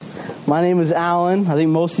My name is Alan. I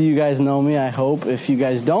think most of you guys know me, I hope. If you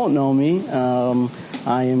guys don't know me,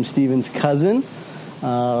 I am Stephen's cousin.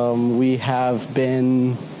 We have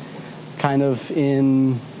been kind of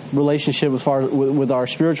in relationship with our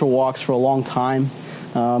spiritual walks for a long time.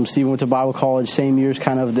 Stephen went to Bible college, same years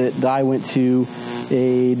kind of that I went to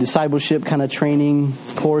a discipleship kind of training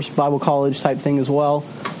course, Bible college type thing as well.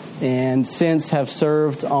 And since have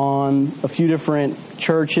served on a few different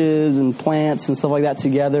churches and plants and stuff like that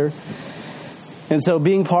together. And so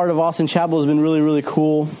being part of Austin Chapel has been really, really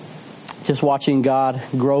cool. Just watching God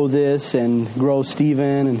grow this and grow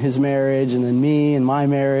Stephen and his marriage, and then me and my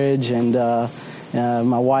marriage, and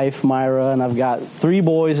my wife, Myra, and I've got 3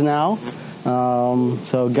 boys now.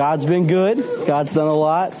 So God's been good. God's done a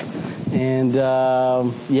lot. And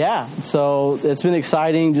so it's been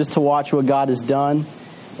exciting just to watch what God has done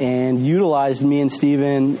and utilized me and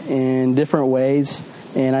Stephen in different ways.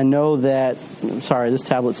 And I know that, sorry, this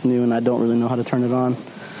tablet's new and I don't really know how to turn it on.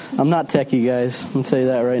 I'm not techie, guys. I'll tell you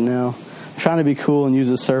that right now. I'm trying to be cool and use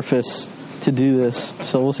a Surface to do this.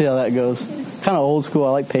 So we'll see how that goes. Kind of old school. I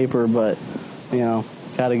like paper, but,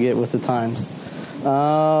 got to get with the times.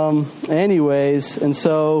 And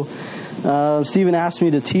so Stephen asked me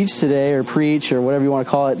to teach today or preach or whatever you want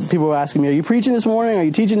to call it. People were asking me, are you preaching this morning? Are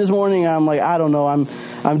you teaching this morning? I'm like, I don't know.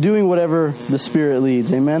 I'm doing whatever the Spirit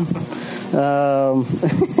leads. Amen.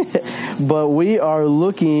 But we are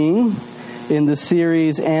looking in the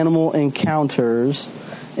series Animal Encounters.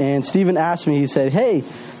 And Stephen asked me, he said, hey,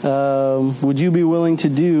 would you be willing to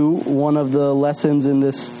do one of the lessons in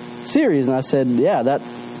this series? And I said, yeah, that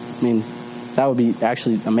would be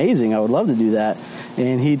actually amazing. I would love to do that.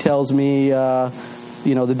 And he tells me,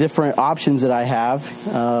 the different options that I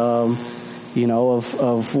have, of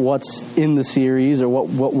what's in the series or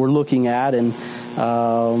what we're looking at. And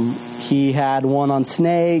he had one on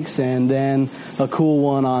snakes, and then a cool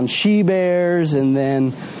one on she-bears, and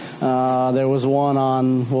then there was one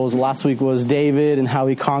on, last week was David and how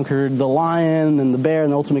he conquered the lion and the bear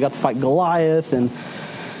and ultimately got to fight Goliath. And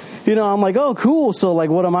I'm like, oh, cool. So,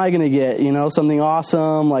 what am I going to get? Something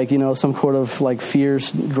awesome, some sort of,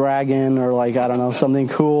 fierce dragon or, I don't know, something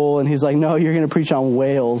cool. And he's like, no, you're going to preach on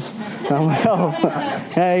whales. And I'm like, oh,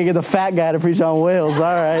 hey, you get the fat guy to preach on whales. All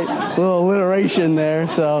right. A little alliteration there.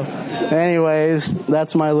 So, anyways,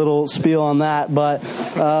 that's my little spiel on that. But,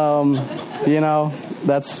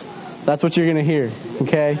 that's what you're going to hear,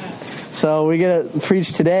 okay? So we get to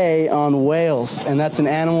preach today on whales, and that's an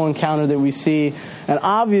animal encounter that we see. And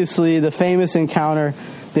obviously the famous encounter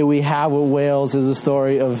that we have with whales is the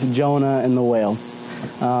story of Jonah and the whale,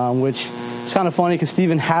 which is kind of funny because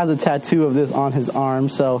Stephen has a tattoo of this on his arm.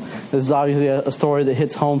 So this is obviously a story that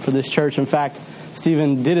hits home for this church. In fact,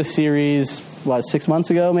 Stephen did a series, 6 months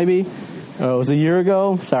ago maybe? It was a year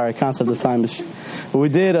ago? Sorry, concept of time is... We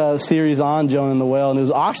did a series on Jonah and the whale, and it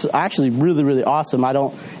was actually really, really awesome.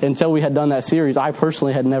 Until we had done that series, I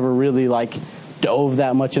personally had never really dove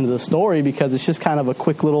that much into the story because it's just kind of a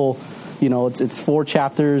quick little, it's 4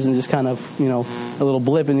 chapters and just kind of, a little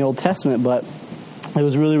blip in the Old Testament. But it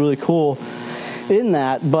was really, really cool in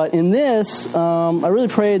that. But in this, I really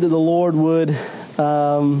prayed that the Lord would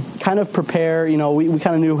kind of prepare, we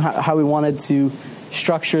kind of knew how we wanted to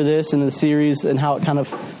structure this in the series and how it kind of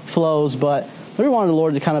flows, but we wanted the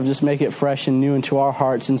Lord to kind of just make it fresh and new into our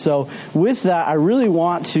hearts. And so with that, I really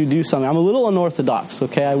want to do something. I'm a little unorthodox,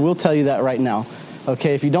 okay? I will tell you that right now.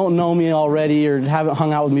 Okay, if you don't know me already or haven't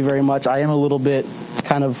hung out with me very much, I am a little bit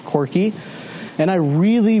kind of quirky. And I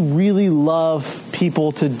really, really love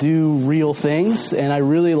people to do real things. And I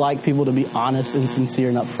really like people to be honest and sincere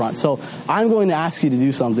and upfront. So I'm going to ask you to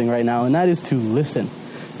do something right now, and that is to listen.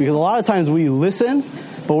 Because a lot of times we listen,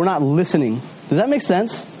 but we're not listening. Does that make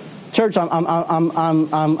sense? Church,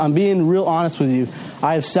 I'm being real honest with you.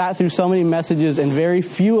 I have sat through so many messages, and very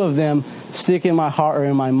few of them stick in my heart or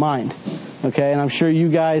in my mind. Okay, and I'm sure you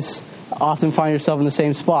guys often find yourself in the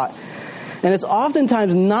same spot. And it's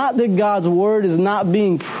oftentimes not that God's word is not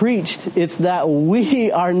being preached; it's that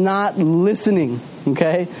we are not listening.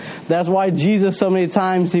 Okay, that's why Jesus so many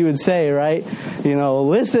times he would say, right?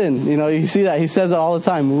 Listen. You see that he says it all the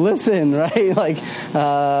time. Listen, right?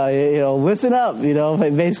 Listen up.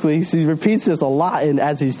 Basically he repeats this a lot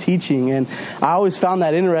as he's teaching, and I always found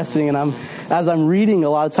that interesting. And as I'm reading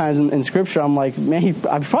a lot of times in Scripture, I'm like, man,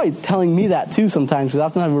 I'm probably telling me that too sometimes. Because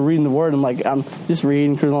often I'm reading the Word, I'm just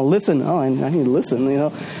reading because I'm listen. Oh, I need to listen.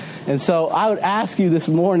 And so I would ask you this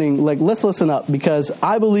morning, let's listen up, because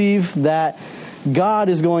I believe that God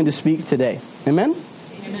is going to speak today. Amen?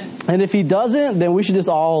 Amen. And if he doesn't, then we should just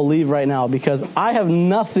all leave right now, because I have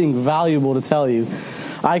nothing valuable to tell you.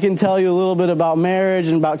 I can tell you a little bit about marriage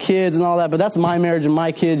and about kids and all that, but that's my marriage and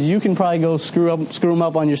my kids. You can probably go screw them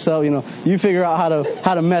up on yourself. You figure out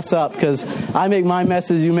how to mess up, because I make my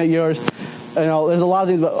messes, you make yours. There's a lot of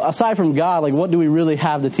things, but aside from God, like, what do we really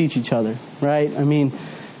have to teach each other, right? I mean,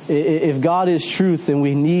 if God is truth, then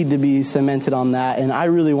we need to be cemented on that. And I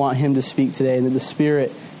really want Him to speak today, and that the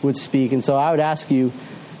Spirit would speak. And so I would ask you,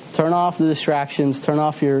 turn off the distractions, turn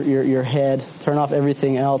off your head, turn off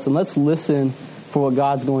everything else, and let's listen for what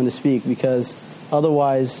God's going to speak, because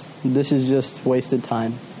otherwise this is just wasted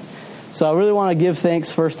time. So I really want to give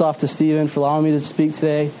thanks first off to Stephen for allowing me to speak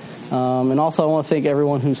today. And also I want to thank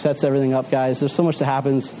everyone who sets everything up, guys. There's so much that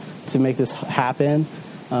happens to make this happen.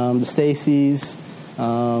 The Stacy's,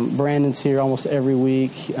 Brandon's here almost every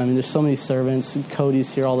week. I mean, there's so many servants.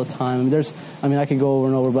 Cody's here all the time. I could go over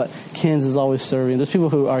and over, but Ken's is always serving. There's people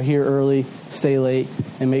who are here early, stay late,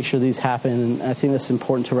 and make sure these happen. And I think that's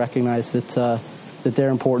important to recognize that they're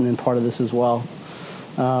important and part of this as well.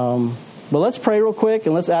 But let's pray real quick,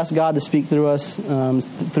 and let's ask God to speak through us,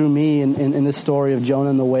 through me in this story of Jonah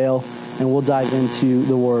and the whale, and we'll dive into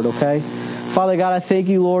the Word, okay? Father God, I thank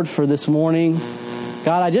you, Lord, for this morning.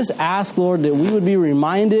 God, I just ask, Lord, that we would be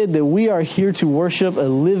reminded that we are here to worship a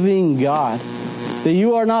living God, that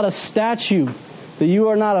you are not a statue, that you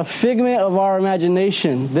are not a figment of our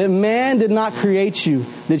imagination, that man did not create you,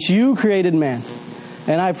 that you created man.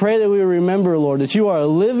 And I pray that we remember, Lord, that you are a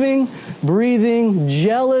living, breathing,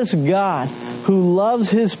 jealous God who loves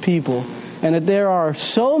His people, and that there are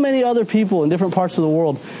so many other people in different parts of the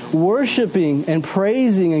world worshiping and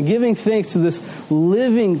praising and giving thanks to this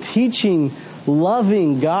living, teaching,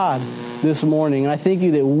 loving God this morning. And I thank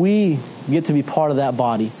you that we get to be part of that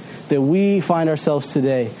body, that we find ourselves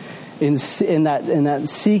today in that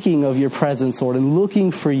seeking of your presence, Lord, and looking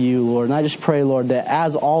for you, Lord. And I just pray, Lord, that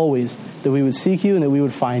as always, that we would seek you and that we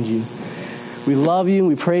would find you. We love you and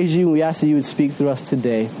we praise you, and we ask that you would speak through us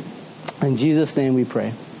today. In Jesus' name we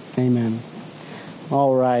pray. Amen.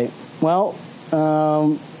 All right. Well, we're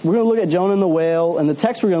going to look at Jonah and the whale, and the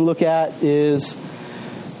text we're going to look at is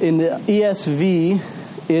in the ESV.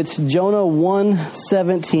 It's Jonah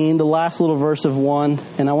 1:17, the last little verse of 1,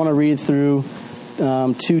 and I want to read through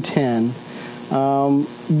 2:10.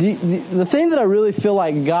 The thing that I really feel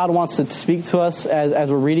like God wants to speak to us as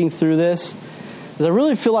we're reading through this is I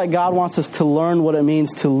really feel like God wants us to learn what it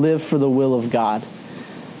means to live for the will of God.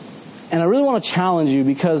 And I really want to challenge you,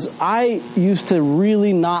 because I used to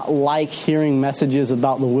really not like hearing messages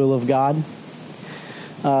about the will of God.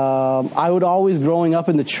 I would always, growing up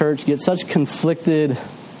in the church, get such conflicted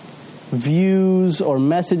views or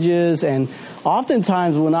messages, and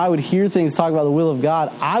oftentimes when I would hear things talk about the will of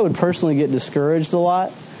God, I would personally get discouraged a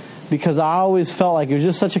lot, because I always felt like it was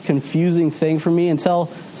just such a confusing thing for me, until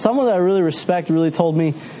someone that I really respect really told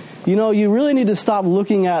me, you really need to stop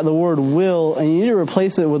looking at the word will, and you need to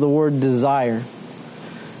replace it with the word desire. And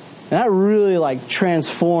that really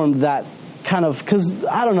transformed that kind of, because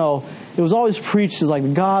I don't know, it was always preached as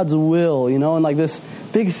like God's will, and like this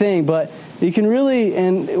big thing, but you can really,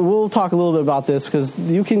 and we'll talk a little bit about this, because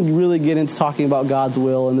you can really get into talking about God's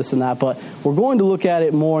will and this and that, but we're going to look at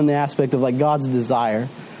it more in the aspect of like God's desire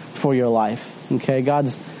for your life, okay?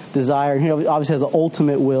 God's desire, He obviously has an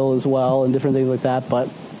ultimate will as well and different things like that, but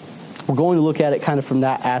we're going to look at it kind of from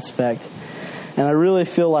that aspect. And I really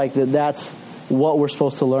feel like that's what we're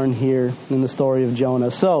supposed to learn here in the story of Jonah.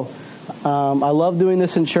 So, I love doing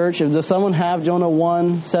this in church. Does someone have Jonah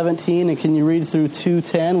 1:17, and can you read through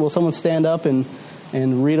 2:10? Will someone stand up and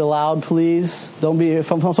read aloud, please? Don't be, if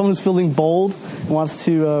someone who's feeling bold and wants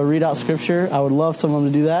to read out scripture, I would love someone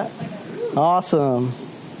to do that. Awesome.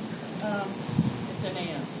 It's an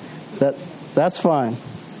and. That's fine.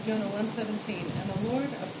 Jonah 1:17, and the Lord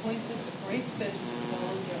appointed a great fish to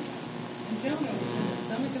swallow Jonah. And Jonah was in the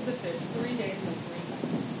stomach of the fish 3 days and 3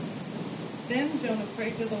 nights. Then Jonah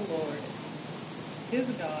prayed to the Lord, his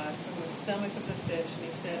God, from the stomach of the fish, and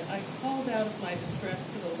he said, I called out of my distress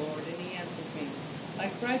to the Lord, and he answered me.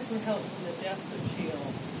 I cried for help from the depths of Sheol.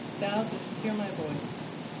 Thou didst hear my voice.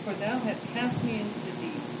 For thou hast cast me into the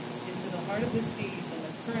deep, into the heart of the seas, and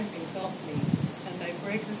the current engulfed me, and thy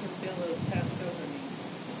breakers and billows passed over me.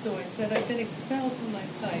 So I said, I've been expelled from thy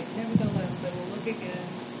sight. Nevertheless, I will look again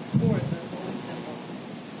toward the holy temple.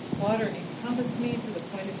 Water encompassed me to the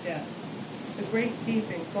point of death. The great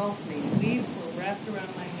deep engulfed me. Leaves were wrapped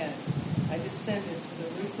around my head. I descended to the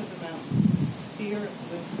roots of the mountain. Fear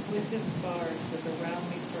with its bars was around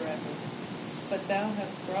me forever. But thou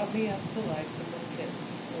hast brought me up to life from the pit,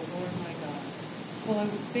 O Lord my God. While I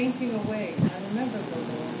was fainting away, I remembered, O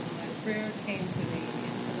Lord, and my prayer came to thee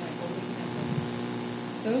into thy holy temple.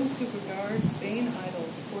 Those who regard vain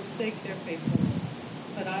idols forsake their faithfulness.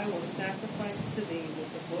 But I will sacrifice to thee with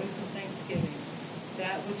the voice of thanksgiving.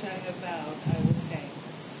 That which I have vowed I will pay.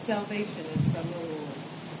 Salvation is from the Lord.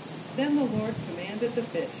 Then the Lord commanded the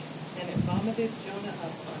fish, and it vomited Jonah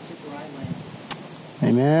up onto dry land.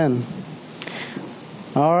 Amen.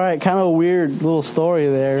 All right, kind of a weird little story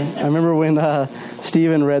there. I remember when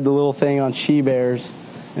Stephen read the little thing on she-bears,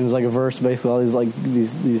 and it was like a verse basically all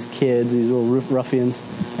these kids, these little ruffians,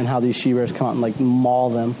 and how these she-bears come out and like maul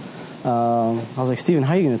them. I was like, Stephen,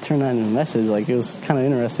 how are you going to turn that into a message? Like, it was kind of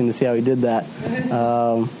interesting to see how he did that.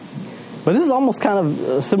 But this is almost kind of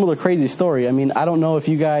a similar crazy story. I mean, I don't know if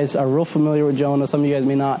you guys are real familiar with Jonah. Some of you guys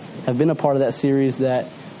may not have been a part of that series that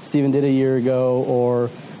Stephen did a year ago, or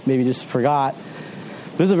maybe just forgot.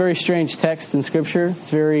 This is a very strange text in Scripture.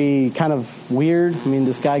 It's very kind of weird. I mean,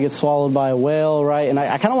 this guy gets swallowed by a whale, right? And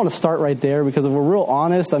I kind of want to start right there, because if we're real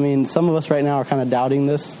honest, I mean, some of us right now are kind of doubting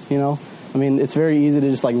this, you know? I mean, it's very easy to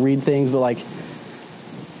just, like, read things, but, like,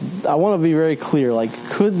 I want to be very clear. Like,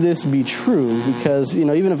 could this be true? Because, you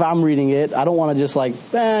know, even if I'm reading it, I don't want to just, like,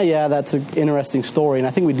 yeah, that's an interesting story. And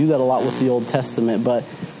I think we do that a lot with the Old Testament, but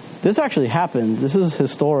this actually happened. This is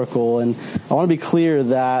historical, and I want to be clear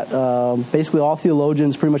that basically all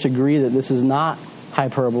theologians pretty much agree that this is not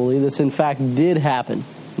hyperbole. This, in fact, did happen,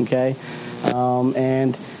 okay?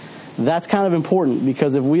 And that's kind of important,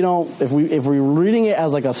 because if we're reading it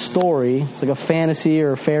as like a story, it's like a fantasy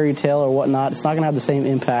or a fairy tale or whatnot, it's not going to have the same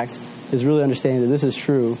impact as really understanding that this is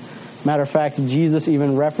true. Matter of fact, Jesus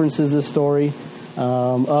even references this story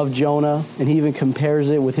of Jonah, and he even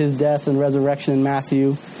compares it with his death and resurrection in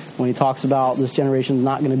Matthew, when he talks about this generation is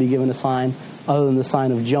not going to be given a sign other than the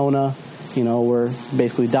sign of Jonah, you know, where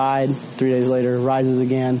basically died, 3 days later rises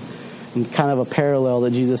again, and kind of a parallel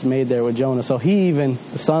that Jesus made there with Jonah. So he even,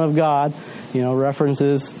 the Son of God, you know,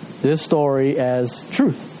 references this story as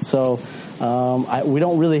truth. So we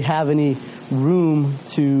don't really have any room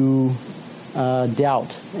to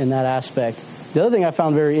doubt in that aspect. The other thing I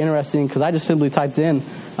found very interesting, because I just simply typed in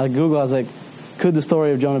Google, I was like, could the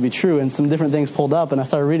story of Jonah be true? And some different things pulled up, and I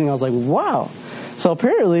started reading. I was like, wow. So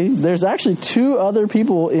apparently, there's actually 2 other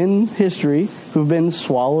people in history who've been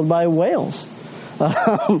swallowed by whales.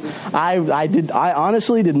 I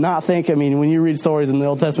honestly did not think. I mean, when you read stories in the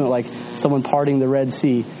Old Testament, like someone parting the Red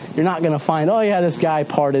Sea, you're not going to find, oh yeah, this guy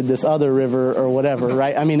parted this other river or whatever,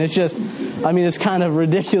 right? I mean, it's kind of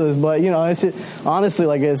ridiculous, but you know, honestly,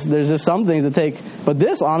 like there's just some things that take. But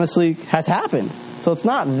this honestly has happened. So it's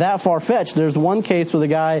not that far-fetched. There's one case where the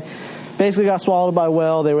guy basically got swallowed by a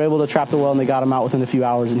whale. They were able to trap the whale, and they got him out within a few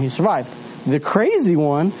hours, and he survived. The crazy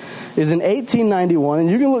one is in 1891,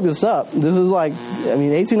 and you can look this up. This is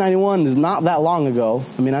 1891 is not that long ago.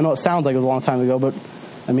 I mean, I know it sounds like it was a long time ago, but,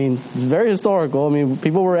 I mean, it's very historical. I mean,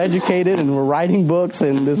 people were educated and were writing books,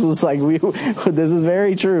 and this was this is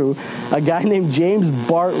very true. A guy named James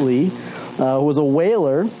Bartley was a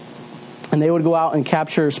whaler, and they would go out and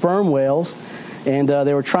capture sperm whales. And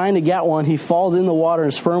they were trying to get one. He falls in the water,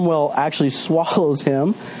 and a sperm whale actually swallows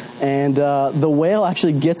him. And the whale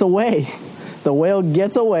actually gets away. The whale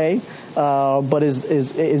gets away, but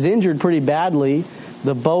is injured pretty badly.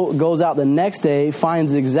 The boat goes out the next day,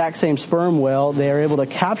 finds the exact same sperm whale. They are able to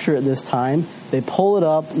capture it this time. They pull it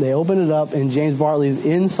up, they open it up, and James Bartley's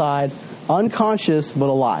inside, unconscious but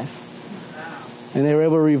alive. And they were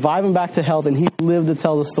able to revive him back to health, and he lived to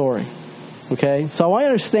tell the story. Okay? So I want you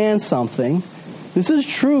to understand something. This is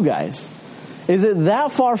true, guys. Is it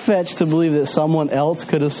that far-fetched to believe that someone else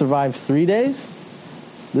could have survived 3 days?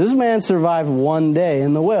 This man survived 1 day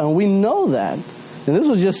in the whale, and we know that. And this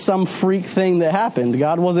was just some freak thing that happened.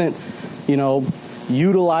 God wasn't,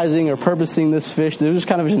 utilizing or purposing this fish. It was just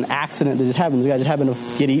kind of an accident that just happened. This guy just happened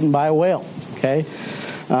to get eaten by a whale. Okay?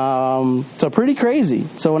 So pretty crazy.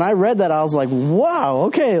 So when I read that, I was like, wow,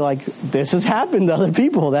 okay, like this has happened to other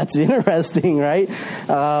people. That's interesting, right?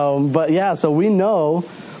 But yeah, so we know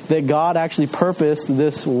that God actually purposed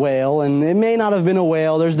this whale, and it may not have been a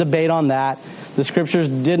whale. There's debate on that. The scriptures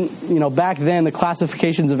didn't, back then the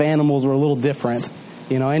classifications of animals were a little different.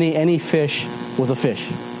 Any fish was a fish,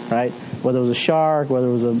 right? Whether it was a shark, whether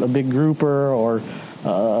it was a big grouper or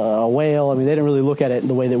a whale. I mean, they didn't really look at it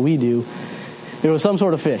the way that we do. It was some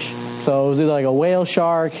sort of fish. So it was either like a whale,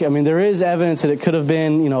 shark. I mean, there is evidence that it could have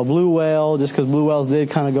been, blue whale, just because blue whales did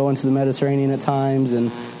kind of go into the Mediterranean at times.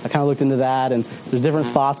 And I kind of looked into that. And there's different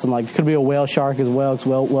thoughts on, like, it could be a whale shark as well, because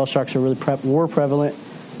whale sharks are really were prevalent,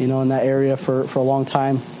 in that area for a long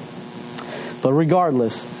time. But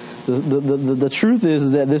regardless, the truth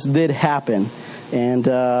is that this did happen. And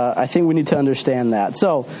I think we need to understand that.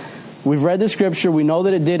 So we've read the scripture. We know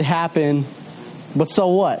that it did happen. But so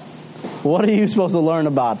what? What are you supposed to learn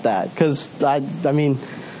about that? Because, I mean,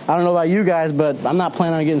 I don't know about you guys, but I'm not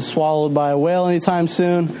planning on getting swallowed by a whale anytime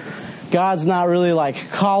soon. God's not really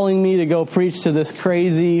like calling me to go preach to this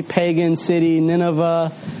crazy pagan city,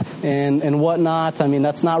 Nineveh, and whatnot. I mean,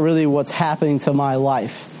 that's not really what's happening to my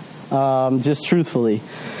life, just truthfully.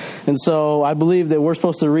 And so I believe that we're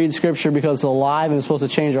supposed to read Scripture because it's alive and it's supposed to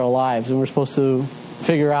change our lives, and we're supposed to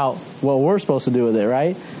figure out what we're supposed to do with it,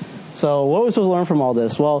 right? So what are we supposed to learn from all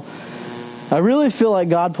this? Well, I really feel like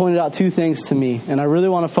God pointed out two things to me, and I really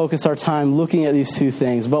want to focus our time looking at these two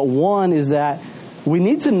things. But one is that we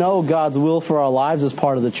need to know God's will for our lives as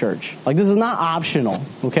part of the church. Like, this is not optional,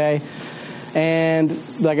 okay? And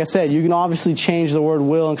like I said, you can obviously change the word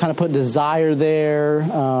will and kind of put desire there,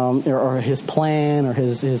 or his plan, or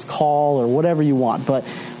his call, or whatever you want. But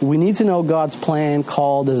we need to know God's plan,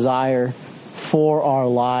 call, desire for our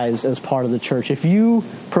lives as part of the church. If you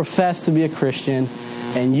profess to be a Christian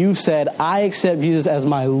and you said, I accept Jesus as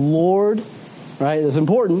my Lord, right? That's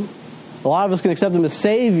important. A lot of us can accept him as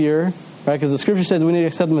Savior, right? Because the Scripture says we need to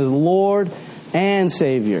accept him as Lord and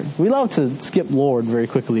Savior. We love to skip Lord very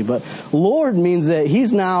quickly, but Lord means that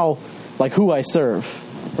he's now like who I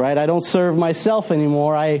serve, right? I don't serve myself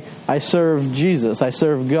anymore. I serve Jesus. I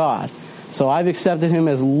serve God. So I've accepted him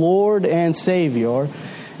as Lord and Savior.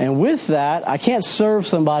 And with that, I can't serve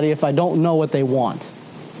somebody if I don't know what they want.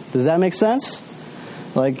 Does that make sense?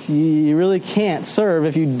 Like, you really can't serve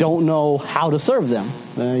if you don't know how to serve them.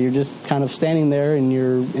 You're just kind of standing there and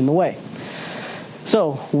you're in the way.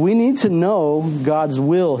 So we need to know God's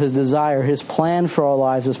will, his desire, his plan for our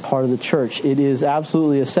lives as part of the church. It is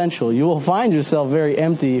absolutely essential. You will find yourself very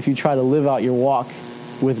empty if you try to live out your walk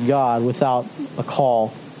with God without a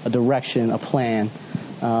call, a direction, a plan.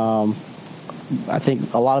 I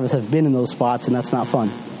think a lot of us have been in those spots, and that's not fun.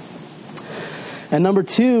 And number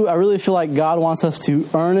two, I really feel like God wants us to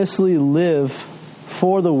earnestly live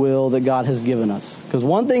for the will that God has given us. Because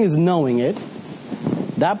one thing is knowing it.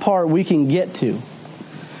 That part we can get to.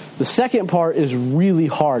 The second part is really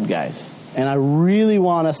hard, guys. And I really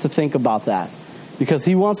want us to think about that. Because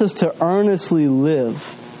he wants us to earnestly live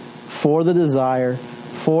for the desire,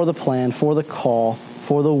 for the plan, for the call,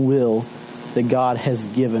 for the will that God has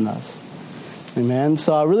given us. Amen.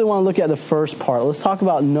 So I really want to look at the first part. Let's talk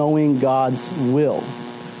about knowing God's will.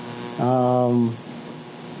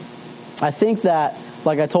 I think that,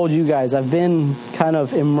 like I told you guys, I've been kind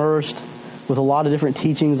of immersed with a lot of different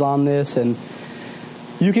teachings on this, and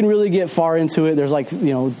you can really get far into it. There's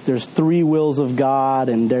there's three wills of God,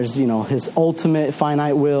 and there's, his ultimate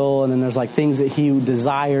finite will, and then there's like things that he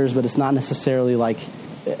desires, but it's not necessarily like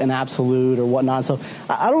an absolute or whatnot. So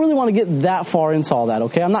I don't really want to get that far into all that,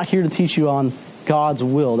 okay? I'm not here to teach you on God's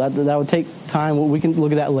will. That would take time. We can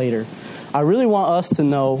look at that later. I really want us to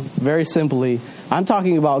know, very simply, I'm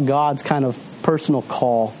talking about God's kind of personal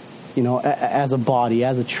call, as a body,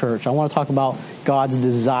 as a church. I want to talk about God's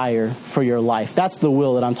desire for your life. That's the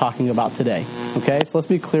will that I'm talking about today, okay? So let's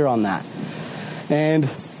be clear on that. And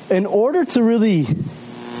in order to really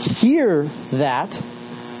hear that,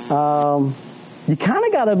 you kind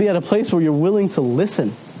of got to be at a place where you're willing to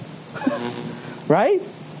listen, right?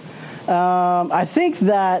 I think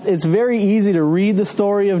that it's very easy to read the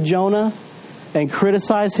story of Jonah and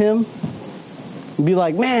criticize him. Be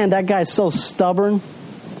like, man, that guy's so stubborn.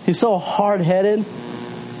 He's so hard-headed.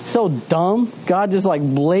 So dumb. God just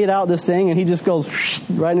laid out this thing and he just goes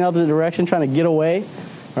right in the opposite direction trying to get away.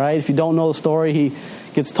 Right? If you don't know the story, he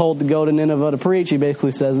gets told to go to Nineveh to preach. He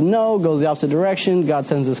basically says no, goes the opposite direction. God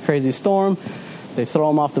sends this crazy storm. They throw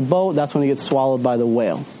him off the boat. That's when he gets swallowed by the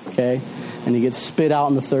whale. Okay? And he gets spit out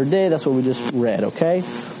on the third day. That's what we just read. Okay?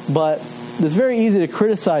 But it's very easy to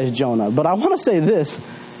criticize Jonah. But I want to say this.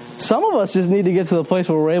 Some of us just need to get to the place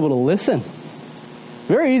where we're able to listen.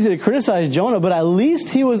 Very easy to criticize Jonah, but at least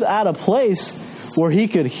he was at a place where he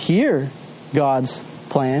could hear God's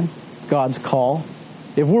plan, God's call.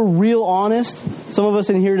 If we're real honest, some of us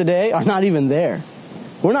in here today are not even there.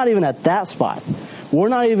 We're not even at that spot. We're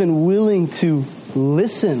not even willing to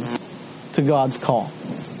listen to God's call,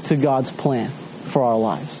 to God's plan for our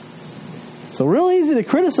lives. So real easy to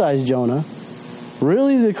criticize Jonah. Real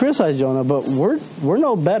easy to criticize Jonah, but we're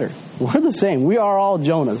no better. We're the same. We are all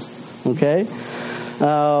Jonahs. Okay?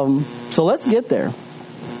 So let's get there.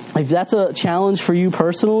 If that's a challenge for you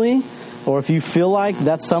personally, or if you feel like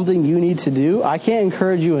that's something you need to do, I can't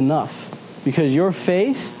encourage you enough, because your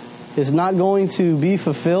faith is not going to be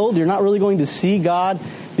fulfilled. You're not really going to see God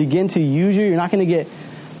begin to use you. You're not going to get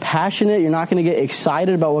passionate. You're not going to get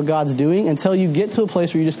excited about what God's doing until you get to a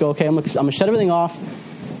place where you just go, okay, I'm going to shut everything off.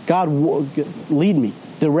 God, lead me,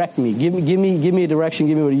 direct me, give me a direction,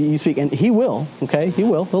 give me what you speak. And he will, okay? He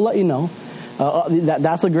will. He'll let you know.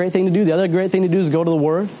 That's a great thing to do. The other great thing to do is go to the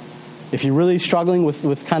Word. If you're really struggling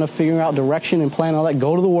with kind of figuring out direction and plan all that,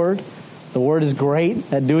 go to the Word. The Word is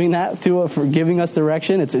great at doing that too, for giving us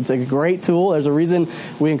direction. It's a great tool. There's a reason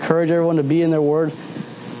we encourage everyone to be in their Word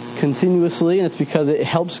continuously, and it's because it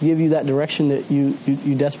helps give you that direction that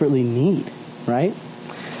you desperately need, right?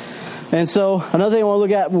 And so another thing I want to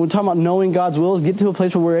look at when we're talking about knowing God's will is get to a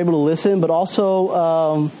place where we're able to listen, but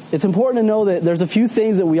also it's important to know that there's a few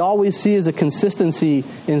things that we always see as a consistency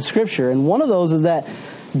in Scripture. And one of those is that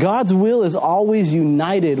God's will is always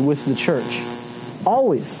united with the church.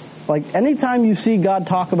 Always. Like anytime you see God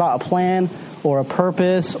talk about a plan or a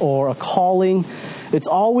purpose or a calling, it's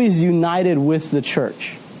always united with the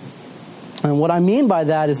church. And what I mean by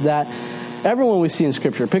that is that everyone we see in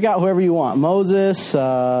Scripture, pick out whoever you want. Moses,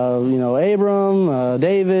 Abram,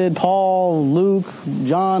 David, Paul, Luke,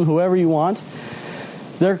 John, whoever you want.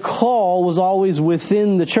 Their call was always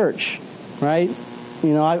within the church, right? I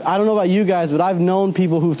don't know about you guys, but I've known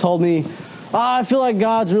people who've told me, I feel like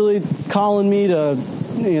God's really calling me to,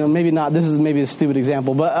 maybe not, this is maybe a stupid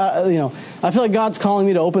example, but, I feel like God's calling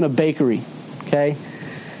me to open a bakery, okay?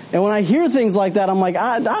 And when I hear things like that, I'm like,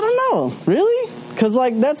 I don't know, really? Because,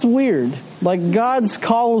 that's weird. God's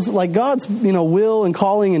calls, God's, will and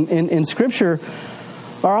calling in Scripture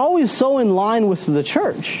are always so in line with the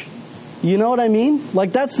church. You know what I mean?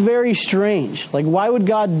 That's very strange. Why would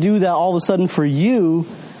God do that all of a sudden for you,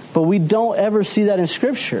 but we don't ever see that in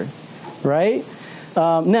Scripture, right?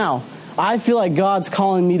 Now, I feel like God's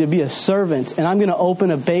calling me to be a servant, and I'm going to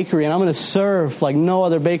open a bakery, and I'm going to serve like no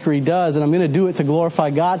other bakery does, and I'm going to do it to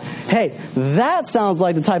glorify God. Hey, that sounds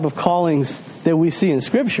like the type of callings that we see in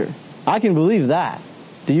Scripture. I can believe that.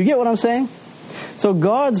 Do you get what I'm saying? So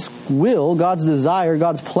God's will, God's desire,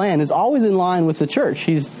 God's plan is always in line with the church.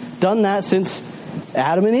 He's done that since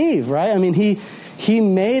Adam and Eve, right? I mean, He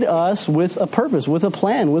made us with a purpose, with a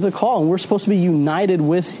plan, with a call, and we're supposed to be united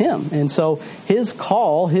with Him. And so His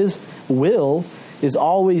call, His will is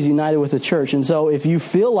always united with the church. And so if you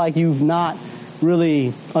feel like you've not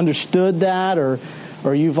really understood that, or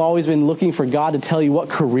you've always been looking for God to tell you what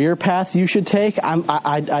career path you should take,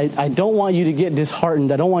 I don't want you to get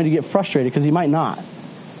disheartened. I don't want you to get frustrated, because you might not.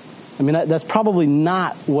 I mean, that's probably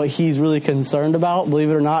not what He's really concerned about. Believe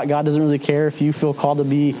it or not, God doesn't really care if you feel called to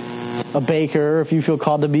be a baker, if you feel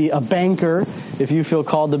called to be a banker, if you feel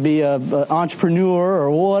called to be an entrepreneur or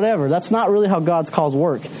whatever. That's not really how God's calls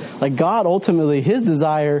work. God, ultimately, His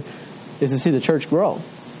desire is to see the church grow.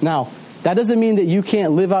 Now, that doesn't mean that you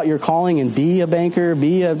can't live out your calling and be a banker,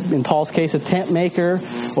 in Paul's case, a tent maker,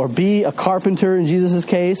 or be a carpenter in Jesus'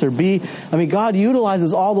 case, God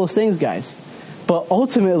utilizes all those things, guys. But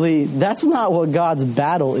ultimately, that's not what God's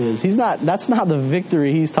battle is. That's not the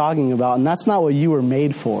victory He's talking about, and that's not what you were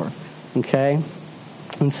made for. Okay?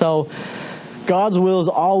 And so God's will is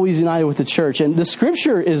always united with the church. And the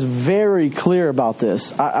Scripture is very clear about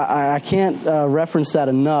this. I can't reference that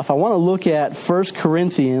enough. I want to look at 1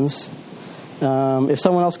 Corinthians. If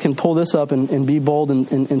someone else can pull this up and be bold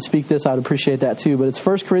and speak this, I'd appreciate that too. But it's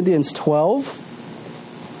 1 Corinthians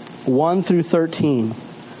 12, 1 through 13.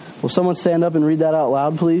 Will someone stand up and read that out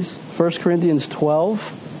loud, please? 1 Corinthians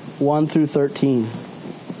 12, 1 through 13.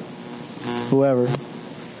 Whoever.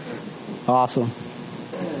 Awesome.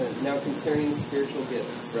 Now concerning spiritual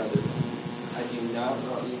gifts, brothers, I do not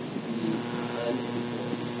want you to be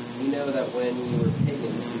unequal. You know that when you were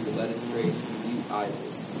pagans, you were led astray to mute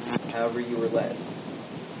idols, however you were led.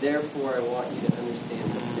 Therefore, I want you to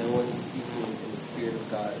understand that no one speaking in the Spirit of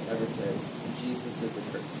God ever says, Jesus is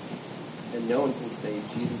accursed. And no one can say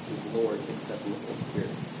Jesus is Lord except in the Holy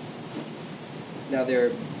Spirit. Now there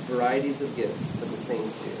are varieties of gifts, but the same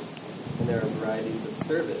Spirit. And there are varieties of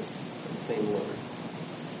service, but the same Lord.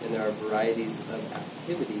 And there are varieties of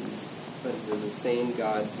activities, but it is the same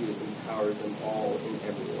God who empowers them all in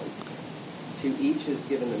everyone. To each is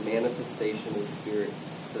given the manifestation of the Spirit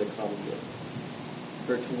for the common good.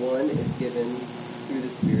 For to one is given through the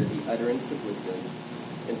Spirit the utterance of wisdom,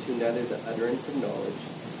 and to another the utterance of knowledge,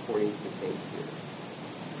 according to the same Spirit.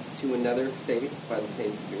 To another faith by the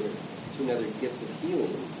same Spirit. To another gifts of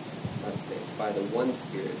healing by the one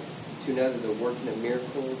Spirit. To another the working of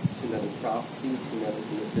miracles. To another prophecy. To another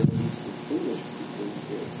the ability to distinguish between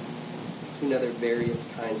spirits. To another various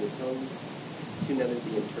kinds of tongues. To another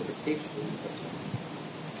the interpretation of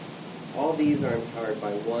tongues. All these are empowered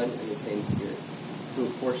by one and the same Spirit, who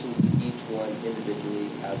apportions to each one individually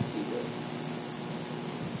as He wills.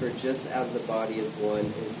 For just as the body is one,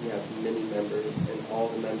 and He has many members, and all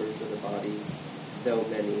the members of the body, though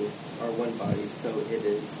many, are one body, so it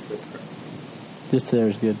is with Christ. Just there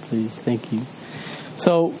is good, please. Thank you.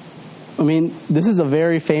 So, I mean, this is a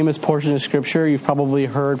very famous portion of Scripture. You've probably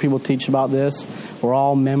heard people teach about this. We're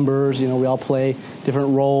all members. We all play different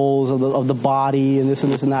roles of the body and this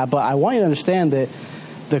and that. But I want you to understand that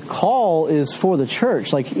the call is for the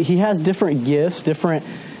church. Like, he has different gifts, and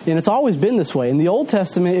it's always been this way. In the Old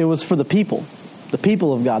Testament, it was for the people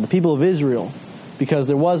of God, the people of Israel, because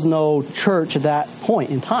there was no church at that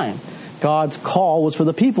point in time. God's call was for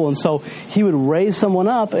the people. And so he would raise someone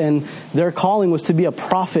up, and their calling was to be a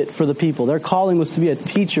prophet for the people. Their calling was to be a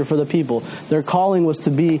teacher for the people. Their calling was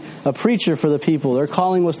to be a preacher for the people. Their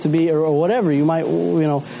calling was to be, or whatever you might,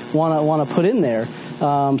 want to put in there.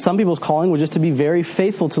 Some people's calling was just to be very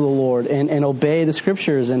faithful to the Lord and obey the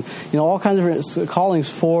Scriptures, and, all kinds of different callings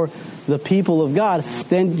for the people of God.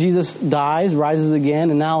 Then Jesus dies, rises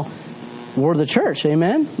again, and now we're the church,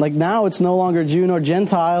 amen? Like, now it's no longer Jew nor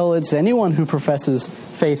Gentile. It's anyone who professes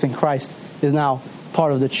faith in Christ is now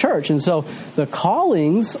part of the church. And so the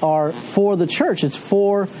callings are for the church. It's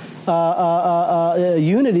for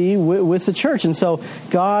unity with the church. And so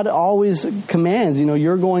God always commands,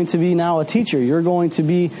 you're going to be now a teacher. You're going to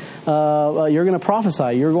be, you're going to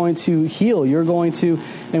prophesy. You're going to heal. You're going to,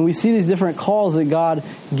 and we see these different calls that God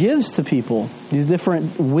gives to people, these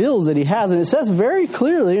different wills that he has. And it says very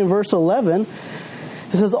clearly in verse 11,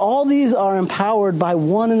 it says, all these are empowered by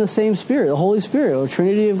one and the same Spirit, the Holy Spirit, or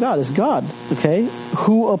Trinity of God. It's God, okay,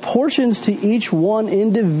 who apportions to each one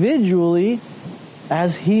individually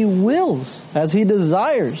as he wills, as he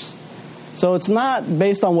desires. So it's not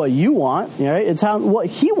based on what you want, right? It's what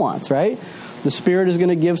he wants, right? The Spirit is going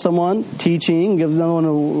to give someone teaching, gives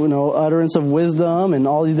someone utterance of wisdom and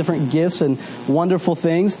all these different gifts and wonderful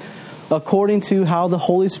things according to how the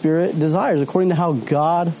Holy Spirit desires, according to how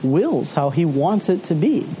God wills, how he wants it to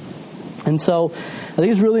be. And so I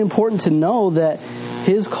think it's really important to know that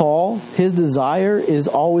his call, his desire is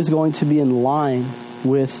always going to be in line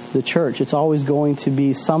with the church. It's always going to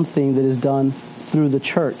be something that is done through the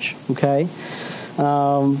church, okay?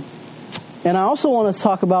 And I also want to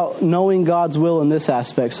talk about knowing God's will in this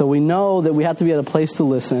aspect. So we know that we have to be at a place to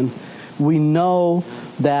listen. We know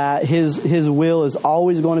that his will is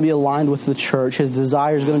always going to be aligned with the church. His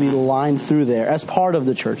desire is going to be aligned through there as part of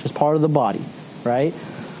the church, as part of the body, right?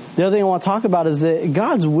 The other thing I want to talk about is that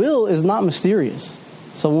God's will is not mysterious.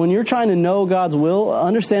 So when you're trying to know God's will,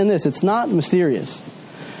 understand this, it's not mysterious.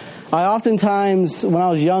 I oftentimes, when I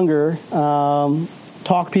was younger,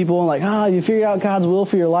 talk people and like, have you figured out God's will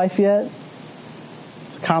for your life yet?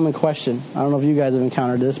 It's a common question. I don't know if you guys have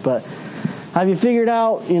encountered this, but have you figured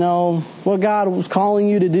out, what God was calling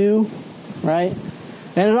you to do, right?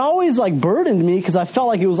 And it always burdened me because I felt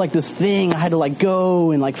like it was this thing I had to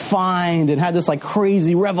go and find and had this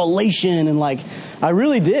crazy revelation and I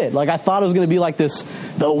really did. I thought it was going to be this,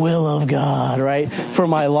 the will of God, right, for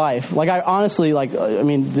my life. I honestly,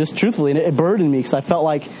 just truthfully, it burdened me because I felt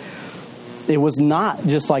like it was not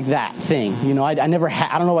just that thing. I never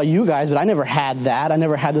had, I don't know about you guys, but I never had that. I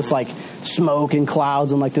never had this smoke and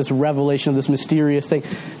clouds and this revelation of this mysterious thing.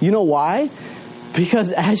 You know why?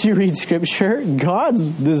 Because as you read Scripture, God's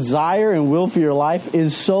desire and will for your life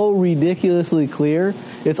is so ridiculously clear,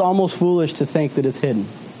 it's almost foolish to think that it's hidden.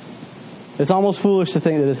 It's almost foolish to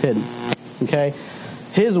think that it's hidden. Okay?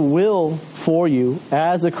 His will for you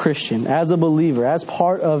as a Christian, as a believer, as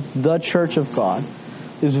part of the church of God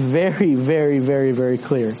is very, very, very, very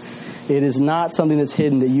clear. It is not something that's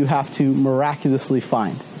hidden that you have to miraculously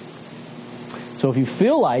find. So if you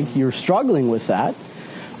feel like you're struggling with that,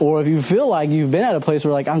 or if you feel like you've been at a place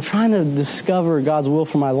where I'm trying to discover God's will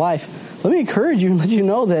for my life, let me encourage you and let you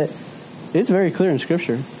know that it's very clear in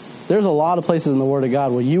Scripture. There's a lot of places in the Word of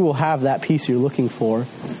God where you will have that peace you're looking for.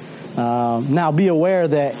 Now, be aware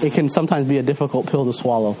that it can sometimes be a difficult pill to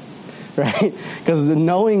swallow, right? Because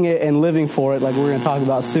knowing it and living for it, like we're going to talk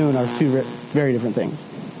about soon, are two very different things.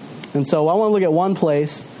 And so I want to look at one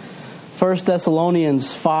place, 1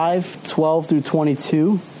 Thessalonians 5, 12 through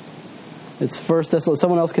 22. It's 1 Thessalonians.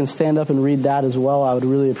 Someone else can stand up and read that as well. I would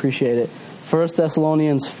really appreciate it. 1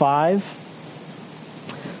 Thessalonians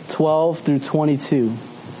 5, 12 through 22.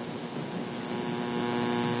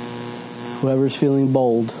 Whoever's feeling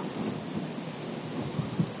bold.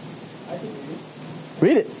 I can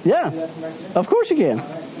Read it. Yeah. Of course you can. 1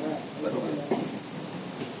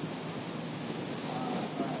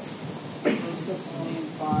 Thessalonians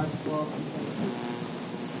 5, 12 and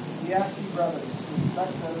 22. We ask you, brothers, to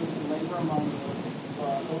respect those who labor among you, who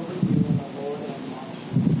are over you in the Lord and admonish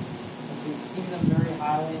you, and to esteem them very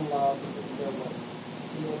highly in love because of their work.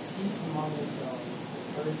 Be at peace among yourselves,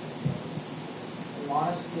 encourage yourselves,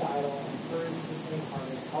 admonish the idle, encourage the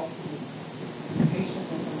faint-hearted, help the weak, be patient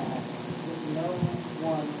with the mass, with no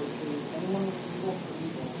one repays anyone with evil for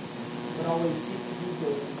evil, always seek to do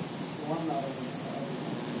good to one another and to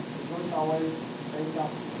everyone. Rejoice always, pray without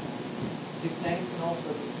ceasing. Give thanks in all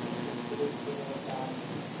circumstances, for this is the will of God.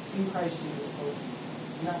 In Christ Jesus, for you.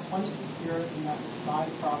 Do not quench the spirit, do not despise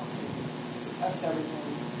prophecy. Test everything,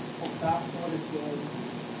 hold fast to what is good,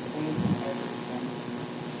 abstain from every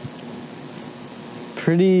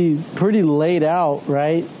sin. Pretty laid out,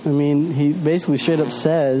 right? I mean, he basically straight up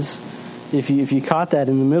says, if you caught that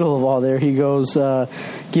in the middle of all there, he goes,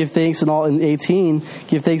 give thanks in 18,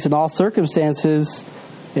 give thanks in all circumstances.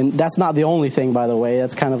 And that's not the only thing, by the way.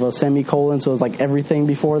 That's kind of a semicolon, so it's like everything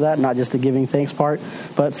before that, not just the giving thanks part.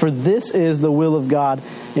 But for this is the will of God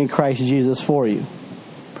in Christ Jesus for you.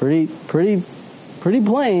 Pretty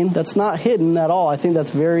plain. That's not hidden at all. I think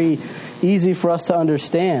that's very easy for us to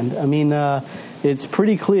understand. I mean, it's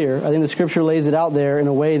pretty clear. I think the Scripture lays it out there in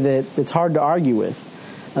a way that it's hard to argue with.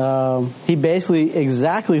 He basically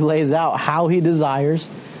exactly lays out how he desires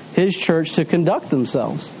his church to conduct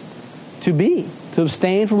themselves, to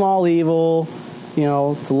abstain from all evil,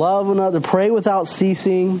 to love one another, to pray without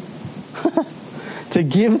ceasing, to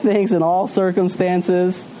give thanks in all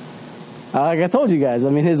circumstances. Like I told you guys, I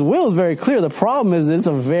mean, his will is very clear. The problem is it's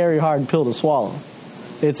a very hard pill to swallow.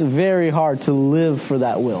 It's very hard to live for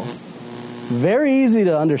that will. Very easy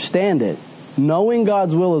to understand it. Knowing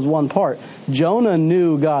God's will is one part. Jonah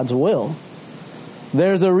knew God's will.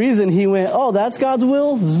 There's a reason he went, oh, that's God's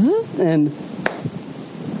will? And,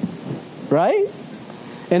 right?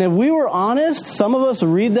 And if we were honest, some of us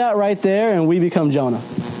read that right there and we become Jonah.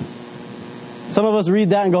 Some of us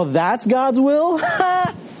read that and go, that's God's will?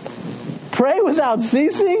 Pray without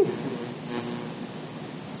ceasing?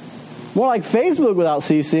 More like Facebook without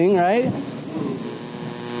ceasing, right?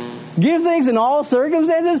 Give thanks in all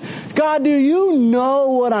circumstances? God, do you know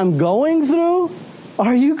what I'm going through?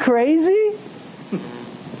 Are you crazy?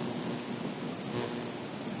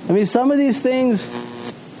 I mean, some of these things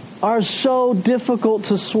are so difficult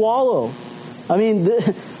to swallow. I mean,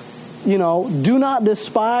 do not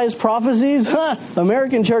despise prophecies.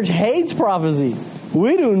 American church hates prophecy.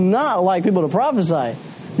 We do not like people to prophesy.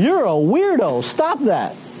 You're a weirdo. Stop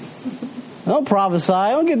that. Don't prophesy.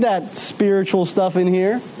 Don't get that spiritual stuff in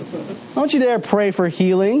here. Don't you dare pray for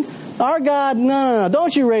healing. Our God, no.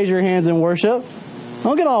 Don't you raise your hands in worship.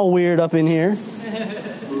 Don't get all weird up in here.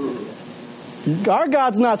 Our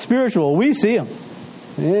God's not spiritual. We see Him.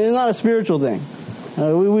 It's not a spiritual thing.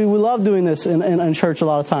 We love doing this in church a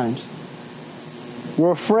lot of times.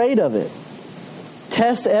 We're afraid of it.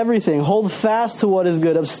 Test everything. Hold fast to what is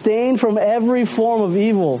good. Abstain from every form of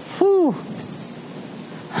evil. Whew.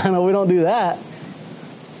 I know we don't do that.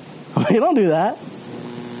 We don't do that.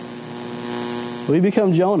 We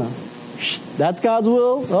become Jonah. That's God's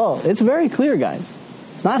will? Oh, it's very clear, guys.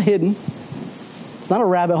 It's not hidden. It's not a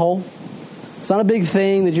rabbit hole. It's not a big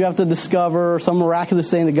thing that you have to discover, or some miraculous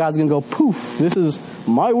thing that God's going to go, poof, this is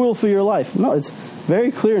my will for your life. No, it's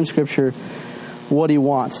very clear in Scripture what He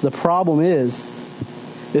wants. The problem is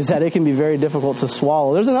that it can be very difficult to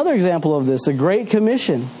swallow. There's another example of this, the Great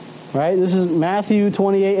Commission. Right? This is Matthew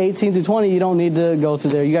 28, 18 through 20. You don't need to go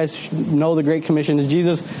through there. You guys know the Great Commission is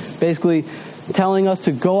Jesus basically telling us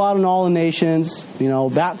to go out in all the nations,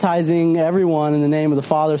 baptizing everyone in the name of the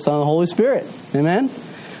Father, Son, and the Holy Spirit. Amen?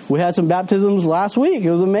 We had some baptisms last week.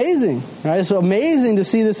 It was amazing. Right? It's amazing to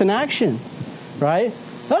see this in action. Right?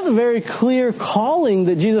 That's a very clear calling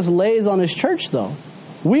that Jesus lays on His church, though.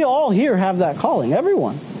 We all here have that calling.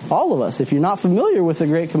 Everyone. All of us. If you're not familiar with the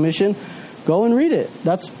Great Commission, go and read it.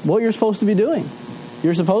 That's what you're supposed to be doing.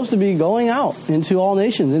 You're supposed to be going out into all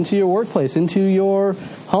nations, into your workplace, into your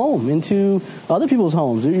home, into other people's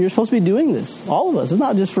homes. You're supposed to be doing this. All of us. It's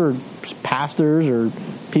not just for pastors or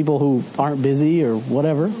people who aren't busy or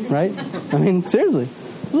whatever, right? I mean, seriously.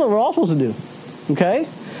 This is what we're all supposed to do. Okay?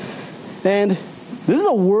 And this is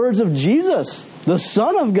the words of Jesus, the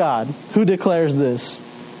Son of God, who declares this,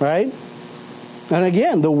 right? And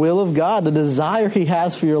again, the will of God, the desire He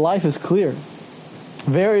has for your life is clear.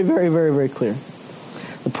 Very, very, very, very clear.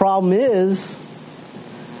 The problem is,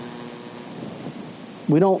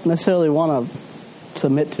 we don't necessarily want to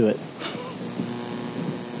submit to it.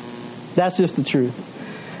 That's just the truth.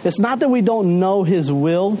 It's not that we don't know His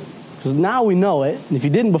will, because now we know it. And if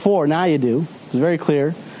you didn't before, now you do. It's very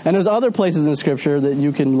clear. And there's other places in Scripture that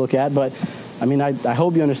you can look at, but I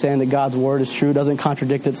hope you understand that God's Word is true, doesn't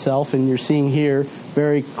contradict itself, and you're seeing here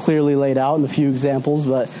very clearly laid out in a few examples,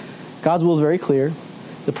 but God's will is very clear.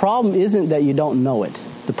 The problem isn't that you don't know it.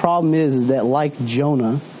 The problem is that, like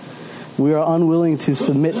Jonah, we are unwilling to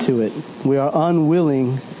submit to it. We are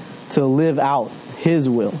unwilling to live out His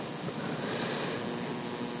will.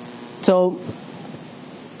 So,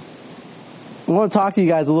 I want to talk to you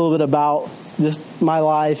guys a little bit about just my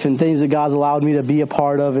life and things that God's allowed me to be a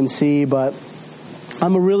part of and see, but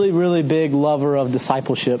I'm a really, really big lover of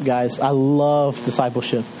discipleship, guys. I love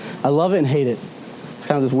discipleship. I love it and hate it. It's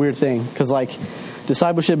kind of this weird thing because, like,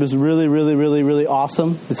 discipleship is really, really, really, really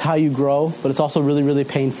awesome. It's how you grow, but it's also really, really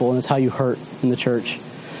painful, and it's how you hurt in the church.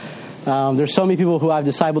 There's so many people who I've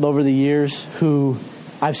discipled over the years who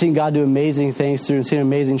I've seen God do amazing things through and seen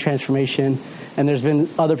amazing transformation. And there's been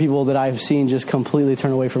other people that I've seen just completely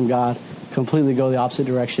turn away from God, completely go the opposite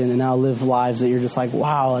direction, and now live lives that you're just like,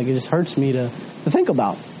 wow, like it just hurts me to think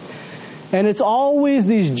about. And it's always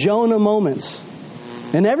these Jonah moments.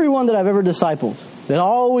 And everyone that I've ever discipled, it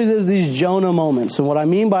always is these Jonah moments. And what I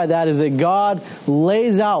mean by that is that God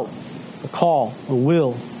lays out a call, a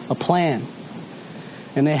will, a plan.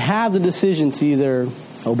 And they have the decision to either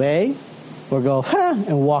obey or go,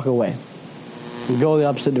 and walk away. And go the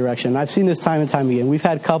opposite direction. And I've seen this time and time again. We've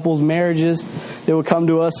had couples, marriages that would come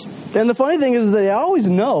to us. And the funny thing is they always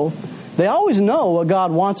know what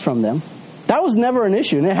God wants from them. That was never an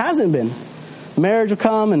issue, and it hasn't been. The marriage will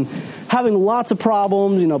come and having lots of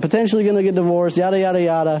problems, potentially going to get divorced, yada, yada,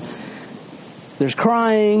 yada. There's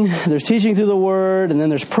crying, there's teaching through the Word, and then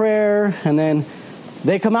there's prayer, and then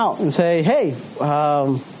they come out and say, hey,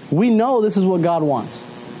 we know this is what God wants.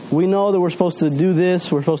 We know that we're supposed to do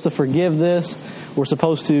this, we're supposed to forgive this, we're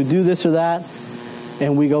supposed to do this or that.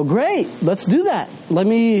 And we go, great, let's do that.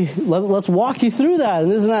 Let's walk you through that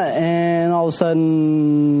and this and that. And all of a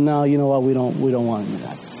sudden, no, you know what, we don't want to do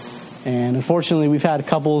that. And unfortunately, we've had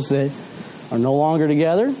couples that are no longer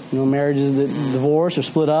together, marriages that divorce or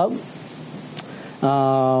split up.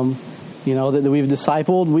 That we've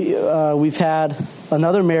discipled. We've had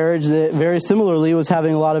another marriage that very similarly was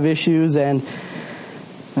having a lot of issues, and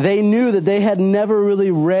they knew that they had never really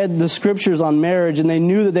read the scriptures on marriage, and they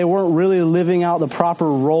knew that they weren't really living out the proper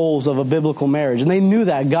roles of a biblical marriage. And they knew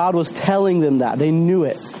that. God was telling them that. They knew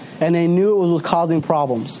it. And they knew it was causing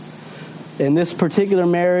problems. In this particular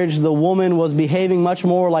marriage, the woman was behaving much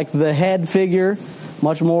more like the head figure,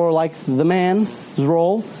 much more like the man's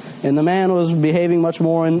role. And the man was behaving much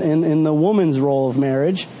more in the woman's role of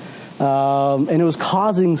marriage. And it was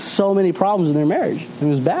causing so many problems in their marriage. It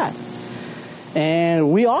was bad.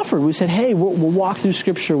 And we said, hey, we'll walk through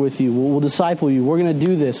Scripture with you. We'll disciple you. We're going to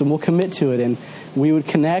do this, and we'll commit to it. And we would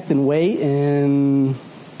connect and wait, and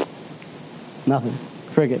nothing.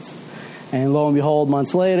 Crickets. And lo and behold,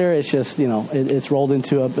 months later, it's just, it's rolled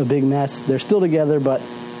into a big mess. They're still together, but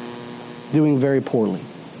doing very poorly.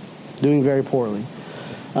 Doing very poorly.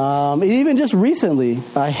 Even just recently,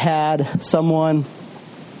 I had someone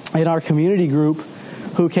in our community group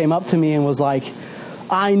who came up to me and was like,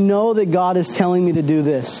 I know that God is telling me to do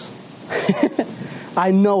this.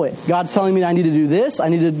 I know it. God's telling me I need to do this. I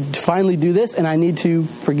need to finally do this, and I need to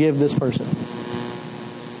forgive this person.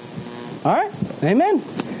 All right? Amen.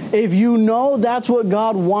 If you know that's what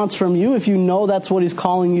God wants from you, if you know that's what He's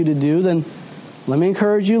calling you to do, then let me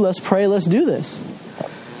encourage you. Let's pray. Let's do this.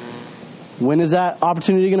 When is that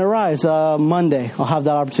opportunity going to arise? Monday. I'll have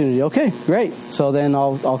that opportunity. Okay, great. So then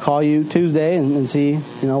I'll call you Tuesday and see,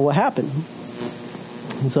 what happened.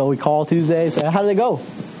 And so we call Tuesday and say, how did it go?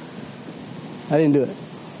 I didn't do it.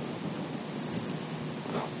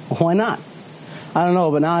 Why not? I don't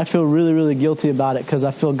know, but now I feel really, really guilty about it because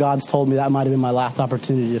I feel God's told me that might have been my last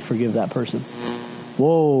opportunity to forgive that person.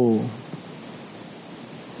 Whoa.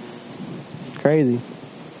 Crazy.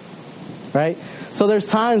 Right? So there's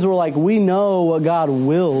times where we know what God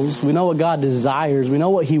wills, we know what God desires, we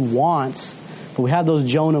know what He wants, but we have those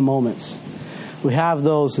Jonah moments. We have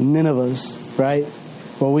those Ninevehs, right?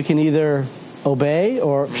 Where we can either obey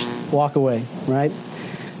or walk away, right?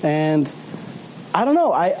 And I don't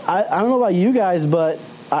know. I don't know about you guys, but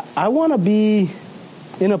I want to be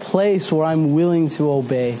in a place where I'm willing to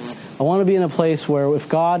obey. I want to be in a place where if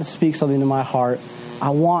God speaks something to my heart, I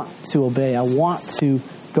want to obey. I want to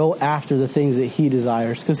go after the things that He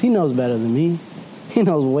desires because He knows better than me. He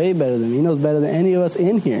knows way better than me. He knows better than any of us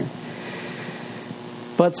in here.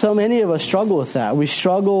 But so many of us struggle with that. We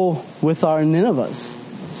struggle with our Ninevehs.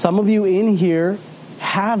 Some of you in here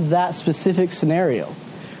have that specific scenario.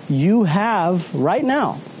 You have right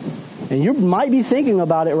now, and you might be thinking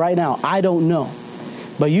about it right now. I don't know.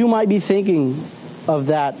 But you might be thinking of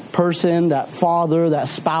that person, that father, that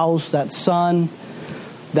spouse, that son,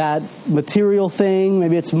 that material thing.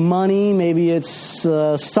 Maybe it's money. Maybe it's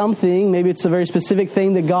something. Maybe it's a very specific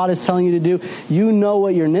thing that God is telling you to do. You know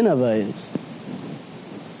what your Nineveh is.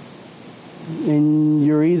 And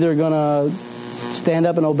you're either going to stand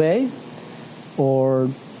up and obey or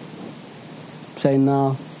say,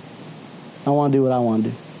 no, I want to do what I want to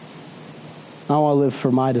do. I want to live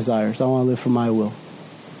for my desires. I want to live for my will.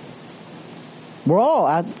 We're all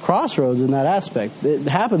at crossroads in that aspect. It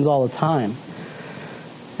happens all the time.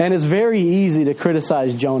 And it's very easy to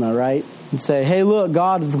criticize Jonah, right? And say, hey, look,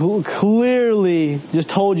 God clearly just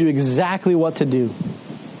told you exactly what to do.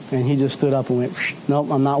 And he just stood up and went, nope,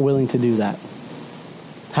 I'm not willing to do that.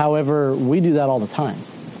 However, we do that all the time.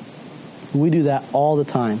 We do that all the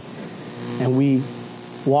time. And we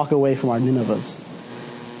walk away from our Ninevehs.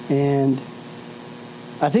 And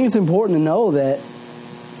I think it's important to know that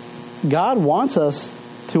God wants us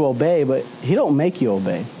to obey, but he don't make you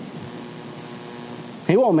obey.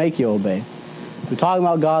 He won't make you obey. We're talking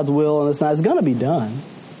about God's will, and it's going to be done.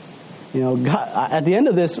 You know, God, at the end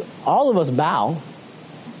of this, all of us bow.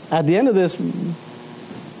 At the end of this,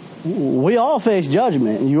 we all face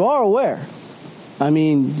judgment. You are aware. I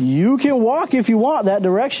mean, you can walk if you want that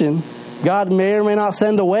direction. God may or may not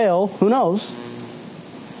send a whale. Who knows?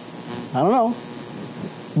 I don't know.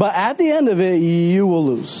 But at the end of it, you will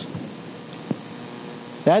lose.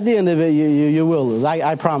 At the end of it, you will lose.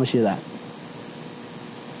 I promise you that.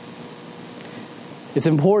 It's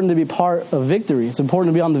important to be part of victory. It's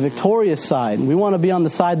important to be on the victorious side. We want to be on the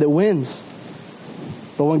side that wins.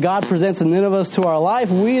 But when God presents a Nineveh to our life,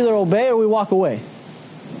 we either obey or we walk away.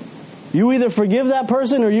 You either forgive that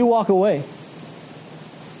person or you walk away.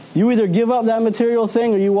 You either give up that material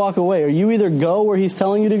thing or you walk away. Or you either go where he's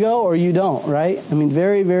telling you to go or you don't, right? I mean,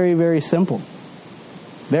 very, very, very simple.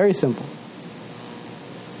 Very simple.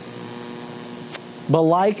 But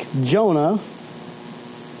like Jonah,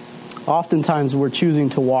 oftentimes we're choosing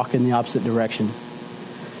to walk in the opposite direction.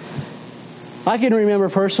 I can remember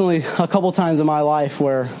personally a couple times in my life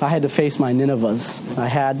where I had to face my Ninevehs. I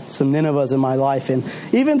had some Ninevehs in my life. And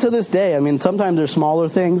even to this day, I mean, sometimes they're smaller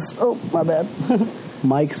things. Oh, my bad.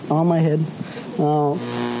 Mic's on my head.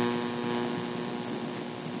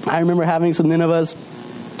 I remember having some Ninevehs.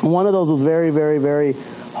 One of those was very, very, very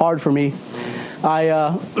hard for me.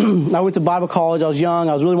 I went to Bible college. I was young.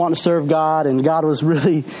 I was really wanting to serve God. And God was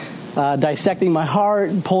really dissecting my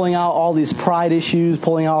heart, pulling out all these pride issues,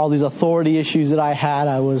 pulling out all these authority issues that I had.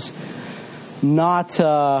 I was not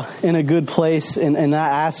in a good place in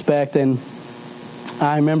that aspect. And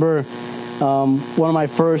I remember one of my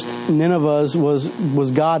first Ninevehs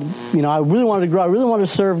was God. You know, I really wanted to grow. I really wanted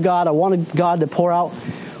to serve God. I wanted God to pour out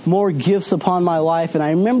more gifts upon my life. And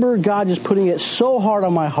I remember God just putting it so hard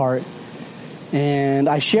on my heart. And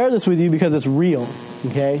I share this with you because it's real,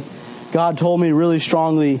 okay? God told me really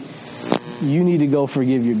strongly, you need to go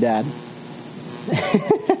forgive your dad.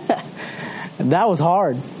 That was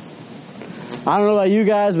hard. I don't know about you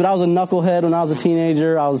guys, but I was a knucklehead when I was a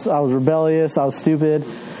teenager. I was rebellious. I was stupid.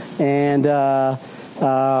 And did a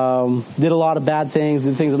lot of bad things,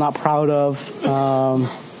 did things I'm not proud of.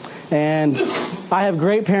 And I have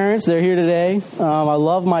great parents. They're here today. I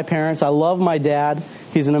love my parents. I love my dad.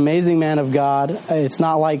 He's an amazing man of God. It's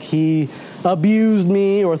not like he abused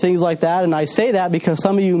me or things like that. And I say that because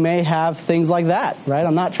some of you may have things like that, right?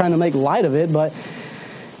 I'm not trying to make light of it, but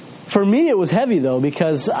for me it was heavy though,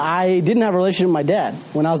 because I didn't have a relationship with my dad.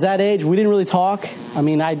 When I was that age, we didn't really talk. I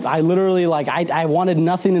mean, I literally, I wanted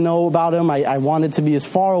nothing to know about him. I wanted to be as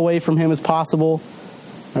far away from him as possible,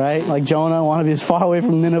 right? Like Jonah, I want to be as far away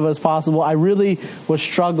from Nineveh as possible. I really was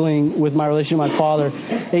struggling with my relationship with my father.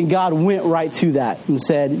 And God went right to that and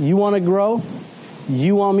said, you want to grow?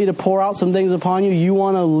 You want me to pour out some things upon you? You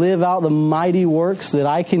want to live out the mighty works that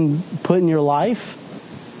I can put in your life?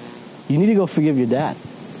 You need to go forgive your dad.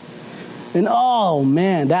 And oh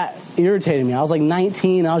man, that irritated me. I was like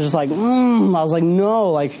 19. I was just like, I was like,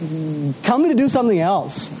 no, like, tell me to do something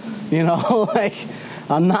else. You know, like,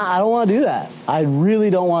 I don't want to do that. I really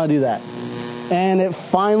don't want to do that. And it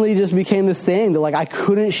finally just became this thing that like I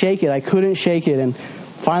couldn't shake it. And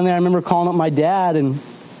finally I remember calling up my dad and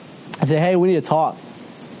I said, hey, we need to talk.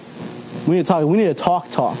 We need to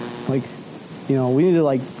talk. Like, you know, we need to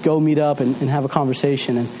like go meet up and have a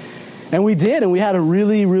conversation. And we did, and we had a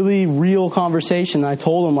really, really real conversation. And I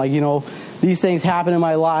told him, like, you know, these things happen in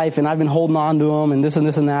my life, and I've been holding on to them, and this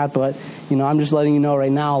and that. But, you know, I'm just letting you know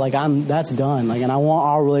right now, like, that's done. Like, and I want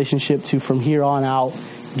our relationship to, from here on out,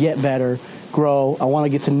 get better, grow. I want to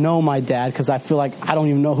get to know my dad because I feel like I don't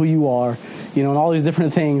even know who you are, you know, and all these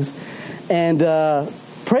different things. And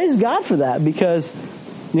praise God for that because,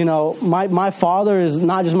 you know, my father is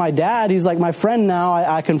not just my dad. He's like my friend now.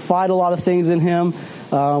 I confide a lot of things in him.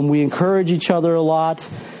 We encourage each other a lot.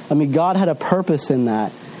 I mean, God had a purpose in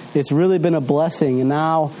that. It's really been a blessing. And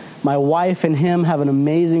now my wife and him have an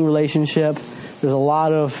amazing relationship. There's a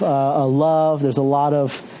lot of love.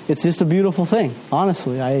 It's just a beautiful thing.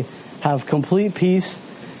 Honestly, I have complete peace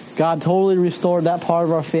God totally restored that part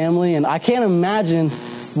of our family, and I can't imagine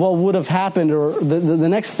what would have happened, or the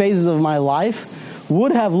next phases of my life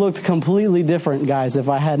would have looked completely different, guys, if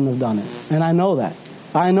I hadn't have done it. And I know that.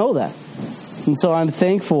 And so I'm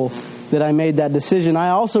thankful that I made that decision. I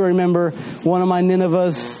also remember one of my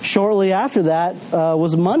Ninevehs shortly after that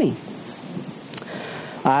was money.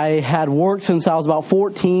 I had worked since I was about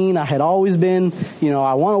 14. I had always been,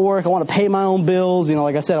 I want to work. I want to pay my own bills.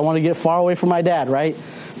 Like I said, I want to get far away from my dad, right?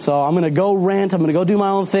 So I'm going to go rent. I'm going to go do my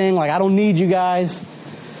own thing. Like, I don't need you guys.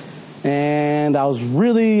 And I was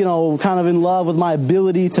really, kind of in love with my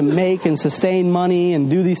ability to make and sustain money and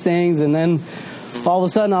do these things. And then all of a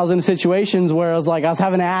sudden I was in situations where I was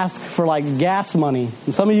having to ask for gas money.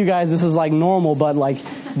 And some of you guys, this is normal, but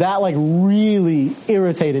that really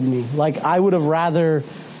irritated me. I would have rather,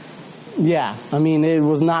 it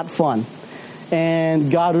was not fun. And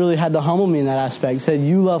God really had to humble me in that aspect. He said,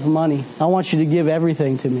 you love money. I want you to give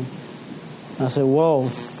everything to me. And I said, whoa.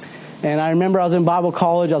 And I remember I was in Bible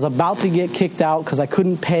college. I was about to get kicked out because I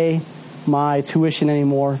couldn't pay my tuition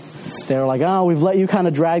anymore. They were like, oh, we've let you kind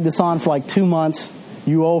of drag this on for 2 months.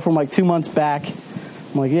 You owe from 2 months back.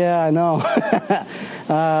 I'm like, yeah, I know.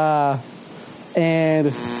 And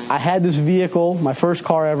I had this vehicle, my first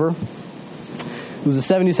car ever. It was a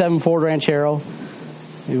 77 Ford Ranchero.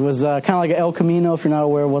 It was kind of like an El Camino, if you're not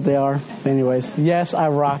aware of what they are. Anyways, yes, I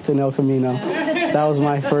rocked an El Camino. That was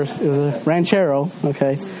my first. It was a Ranchero,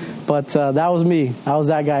 okay. But that was me. I was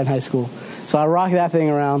that guy in high school. So I rocked that thing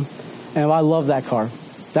around, and I loved that car.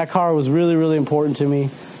 That car was really, really important to me.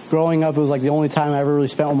 Growing up, it was the only time I ever really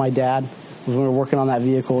spent with my dad was when we were working on that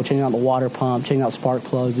vehicle, changing out the water pump, changing out spark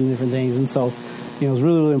plugs, doing different things. And so, it was a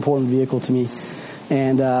really, really important vehicle to me.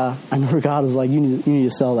 And I remember God was like, you need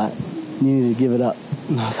to sell that. You need to give it up.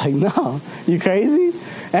 And I was like, no, you crazy?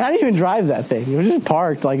 And I didn't even drive that thing. It was just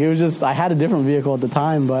parked. I had a different vehicle at the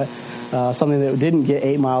time, but something that didn't get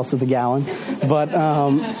 8 miles to the gallon. But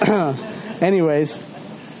anyways,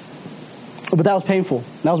 but that was painful.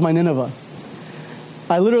 That was my Nineveh.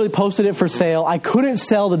 I literally posted it for sale. I couldn't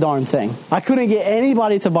sell the darn thing. I couldn't get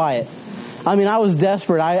anybody to buy it. I was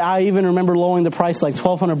desperate. I even remember lowering the price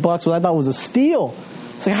 $1,200, what I thought was a steal.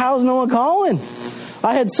 It's how is no one calling?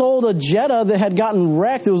 I had sold a Jetta that had gotten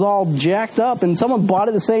wrecked. It was all jacked up, and someone bought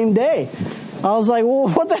it the same day. I was like, well,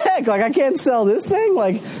 what the heck? I can't sell this thing?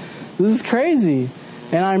 This is crazy.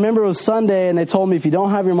 And I remember it was Sunday, and they told me, if you don't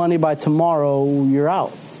have your money by tomorrow, you're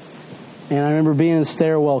out. And I remember being in the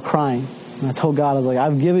stairwell crying. And I told God, I was like,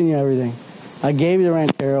 I've given you everything. I gave you the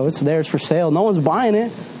Ranchero. It's there. It's for sale. No one's buying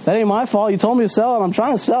it. That ain't my fault. You told me to sell it. I'm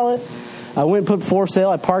trying to sell it. I went and put for sale.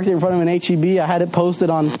 I parked it in front of an HEB. I had it posted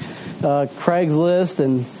on Craigslist.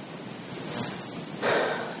 And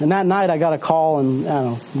that night I got a call, and I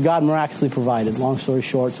don't know, God miraculously provided. Long story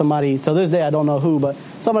short, somebody, to this day I don't know who, but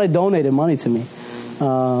somebody donated money to me.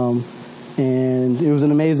 And it was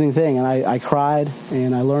an amazing thing. And I cried,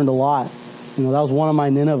 and I learned a lot. That was one of my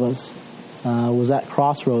Ninevehs. Was at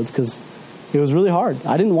Crossroads, because it was really hard.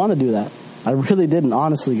 I didn't want to do that. I really didn't,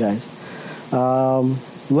 honestly, guys.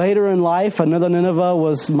 Later in life, another Nineveh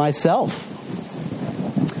was myself.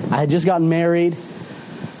 I had just gotten married.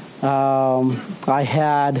 I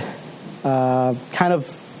had kind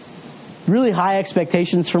of really high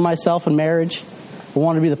expectations for myself in marriage. I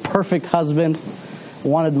wanted to be the perfect husband. I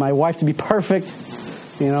wanted my wife to be perfect.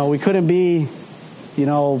 We couldn't be,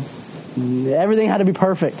 everything had to be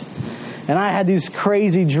perfect. And I had these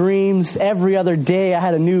crazy dreams. Every other day I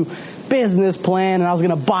had a new business plan, and I was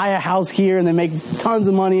going to buy a house here and then make tons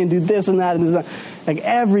of money and do this and that and this and that.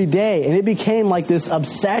 Every day. And it became this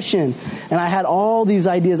obsession. And I had all these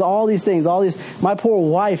ideas, all these things, my poor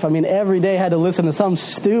wife, every day had to listen to some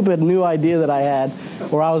stupid new idea that I had,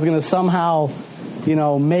 where I was going to somehow,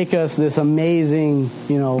 make us this amazing,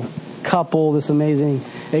 couple, this amazing.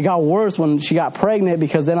 It got worse when she got pregnant,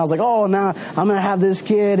 because then I was like, oh, now I'm going to have this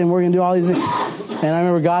kid and we're going to do all these things. And I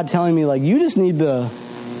remember God telling me, you just need to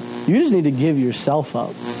give yourself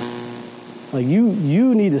up.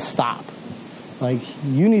 You need to stop.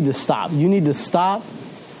 You need to stop. You need to stop.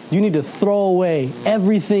 You need to throw away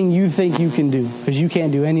everything you think you can do, because you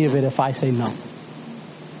can't do any of it if I say no. I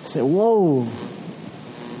said, whoa.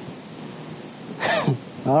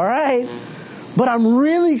 All right. But I'm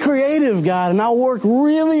really creative, God, and I'll work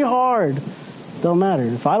really hard. Don't matter.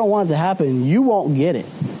 If I don't want it to happen, you won't get it.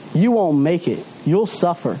 You won't make it. You'll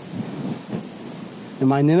suffer. And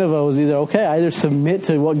my Nineveh was I either submit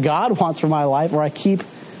to what God wants for my life, or I keep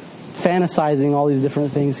fantasizing all these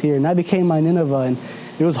different things here. And that became my Nineveh, and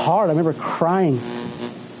it was hard. I remember crying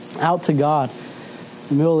out to God in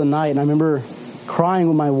the middle of the night, and I remember crying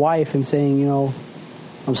with my wife and saying,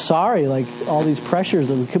 I'm sorry, like, all these pressures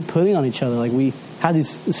that we keep putting on each other. Like, we have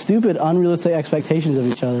these stupid, unrealistic expectations of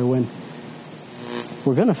each other when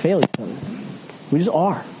we're going to fail each other. We just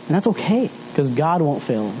are. And that's okay, because God won't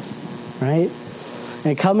fail us, right?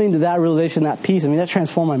 And coming to that realization, that peace, I mean, that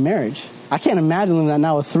transformed my marriage. I can't imagine living that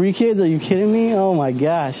now with 3 kids. Are you kidding me? Oh, my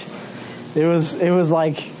gosh. It was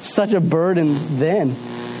like such a burden then.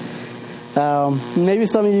 Maybe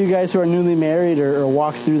some of you guys who are newly married or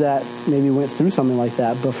walked through that maybe went through something like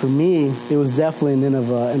that. But for me, it was definitely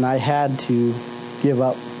Nineveh, and I had to give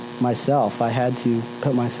up myself. I had to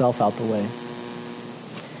put myself out the way.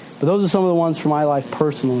 But those are some of the ones for my life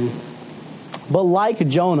personally. But like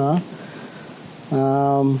Jonah,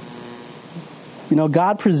 God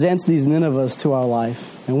presents these Ninevehs to our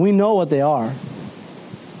life, and we know what they are.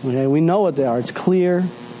 Okay, we know what they are. It's clear.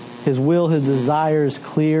 His will, his desire is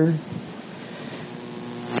clear.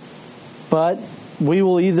 But we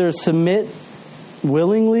will either submit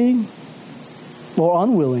willingly or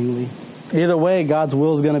unwillingly. Either way, God's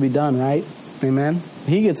will is going to be done, right? Amen?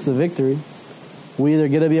 He gets the victory. We either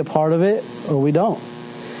get to be a part of it or we don't.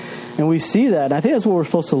 And we see that. And I think that's what we're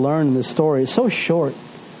supposed to learn in this story. It's so short.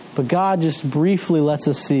 But God just briefly lets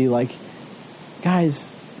us see, like, guys,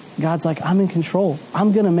 God's like, I'm in control.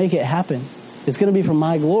 I'm going to make it happen. It's going to be for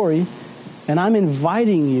my glory. And I'm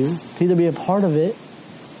inviting you to either be a part of it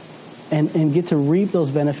and get to reap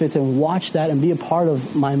those benefits and watch that and be a part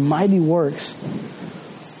of my mighty works.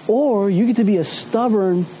 Or you get to be a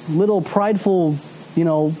stubborn, little prideful,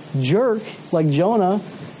 jerk like Jonah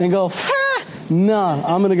and go, nah,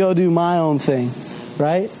 I'm going to go do my own thing,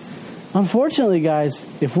 right? Unfortunately, guys,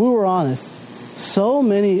 if we were honest, so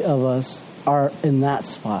many of us are in that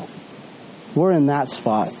spot. We're in that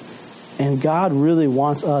spot. And God really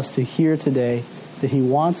wants us to hear today that he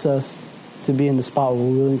wants us to be in the spot where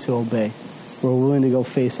we're willing to obey. We're willing to go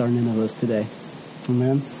face our Ninevehs today.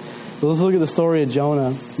 Amen? So let's look at the story of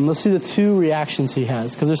Jonah. And let's see the 2 reactions he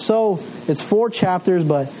has. Because it's 4 chapters,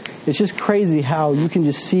 but it's just crazy how you can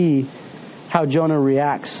just see how Jonah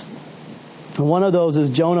reacts. And one of those is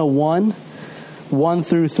Jonah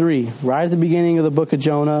 1:1-3. Right at the beginning of the book of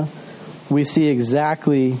Jonah, we see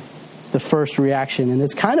exactly the first reaction. And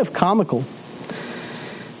it's kind of comical.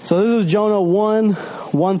 So this is Jonah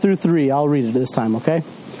 1:1-3. I'll read it this time, okay?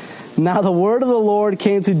 Now the word of the Lord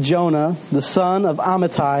came to Jonah, the son of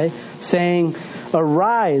Amittai, saying,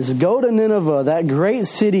 Arise, go to Nineveh, that great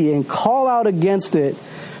city, and call out against it,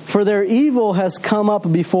 for their evil has come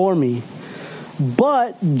up before me.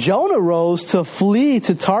 But Jonah rose to flee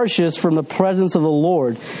to Tarshish from the presence of the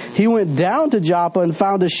Lord. He went down to Joppa and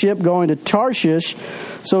found a ship going to Tarshish.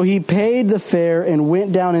 So he paid the fare and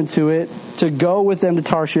went down into it to go with them to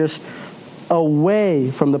Tarshish, away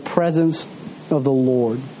from the presence of the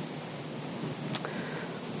Lord.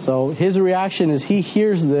 So his reaction is he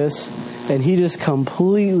hears this and he just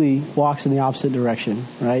completely walks in the opposite direction,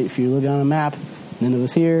 right? If you look on a map,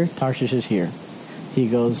 Nineveh's here, Tarshish is here. He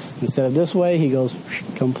goes, instead of this way, he goes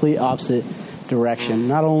complete opposite direction.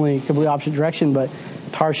 Not only complete opposite direction, but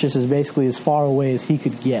Tarshish is basically as far away as he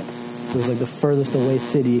could get. It was like the furthest away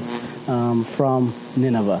city from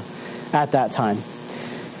Nineveh at that time.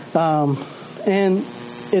 And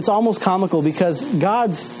it's almost comical because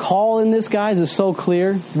God's call in this, guys, is so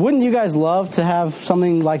clear. Wouldn't you guys love to have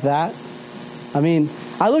something like that? I mean,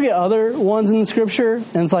 I look at other ones in the scripture,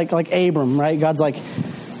 and it's like Abram, right? God's like,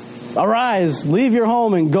 arise, leave your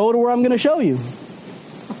home, and go to where I'm going to show you.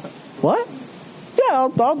 What? Yeah,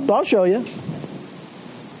 I'll show you.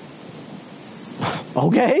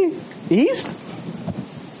 Okay. East?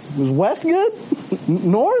 Was west good?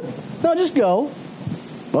 North? No, just go.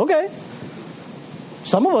 Okay.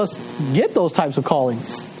 Some of us get those types of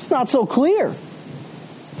callings. It's not so clear.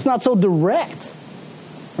 It's not so direct.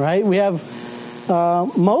 Right? We have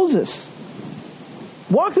Moses.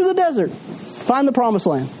 Walk through the desert. Find the promised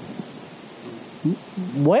land.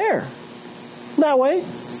 Where? That way.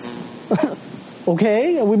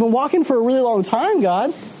 Okay. We've been walking for a really long time,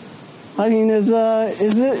 God. I mean, is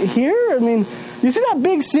it here? I mean, you see that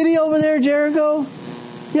big city over there, Jericho?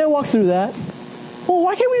 Yeah, walk through that. Well,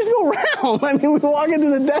 why can't we just go around? I mean, we walk into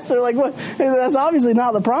the desert. Like, what? That's obviously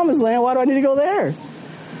not the promised land. Why do I need to go there?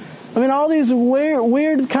 I mean, all these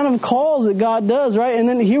weird kind of calls that God does, right? And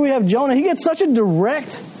then here we have Jonah. He gets such a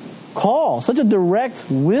direct call, such a direct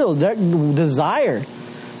will, direct desire.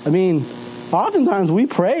 I mean, oftentimes we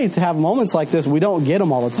pray to have moments like this. We don't get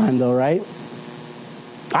them all the time, though, right?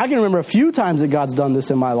 I can remember a few times that God's done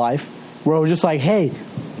this in my life where it was just like, hey,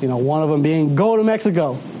 one of them being go to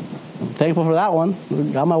Mexico. I'm thankful for that one.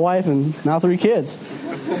 Got my wife and now 3 kids.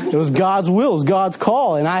 It was God's will, it was God's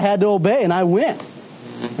call, and I had to obey, and I went.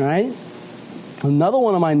 All right? Another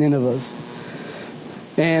one of my Ninevehs.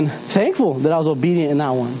 And thankful that I was obedient in that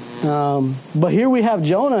one. But here we have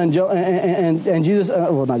Jonah and Jesus.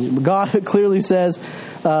 God clearly says,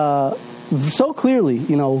 so clearly,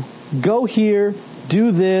 go here,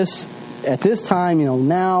 do this at this time,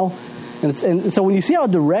 now. And so when you see how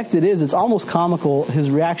direct it is, it's almost comical,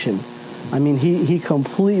 his reaction. I mean, he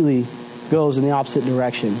completely goes in the opposite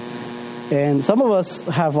direction. And some of us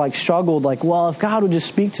have struggled, well, if God would just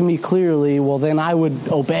speak to me clearly, well, then I would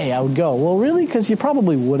obey, I would go. Well, really? Because you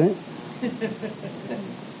probably wouldn't.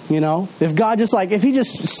 If God if he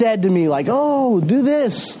just said to me, oh, do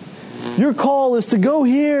this. Your call is to go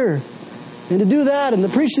here and to do that and to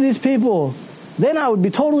preach to these people. Then I would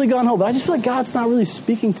be totally gone home. But I just feel like God's not really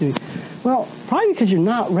speaking to me. Well, probably because you're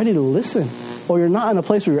not ready to listen. Or you're not in a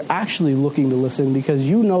place where you're actually looking to listen because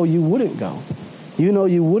you wouldn't go.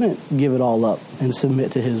 You wouldn't give it all up and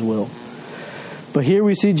submit to his will. But here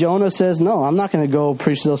we see Jonah says, no, I'm not going to go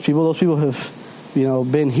preach to those people. Those people have,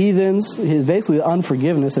 been heathens. He's basically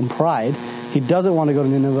unforgiveness and pride. He doesn't want to go to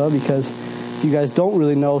Nineveh because if you guys don't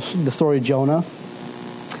really know the story of Jonah,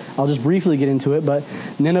 I'll just briefly get into it. But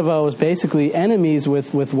Nineveh was basically enemies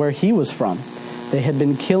with where he was from. They had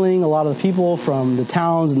been killing a lot of the people from the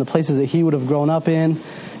towns and the places that he would have grown up in.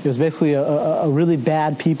 It was basically a really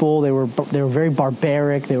bad people. They were very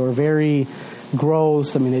barbaric. They were very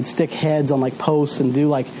gross. I mean, they'd stick heads on posts and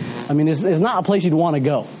do it's not a place you'd want to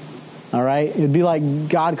go. All right, it'd be like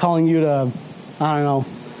God calling you to, I don't know,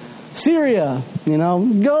 Syria.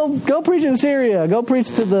 Go preach in Syria. Go preach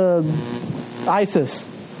to the ISIS.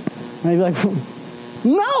 And you'd be like,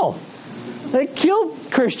 no, they kill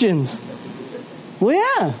Christians. Well,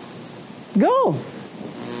 yeah, go.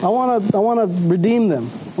 I want to redeem them.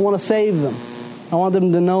 I want to save them. I want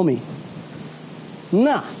them to know me.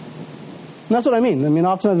 Nah. And that's what I mean.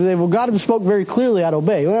 Oftentimes they say, well, God just spoke very clearly, I'd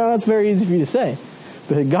obey. Well, that's very easy for you to say.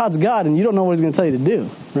 But God's God, and you don't know what he's going to tell you to do,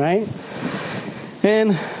 right?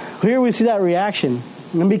 And here we see that reaction.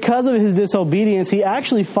 And because of his disobedience, he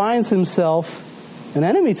actually finds himself an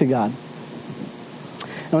enemy to God.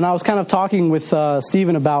 And when I was kind of talking with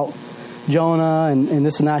Stephen about Jonah and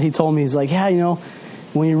this and that, he told me, he's like, yeah,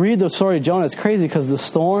 when you read the story of Jonah, it's crazy because the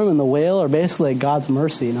storm and the whale are basically God's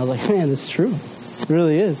mercy. And I was like, man, this is true. It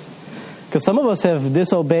really is. Because some of us have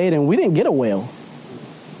disobeyed and we didn't get a whale.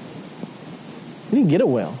 We didn't get a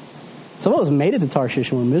whale. Some of us made it to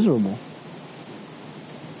Tarshish and were miserable.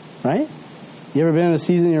 Right? You ever been in a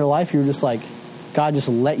season in your life you were just like, God just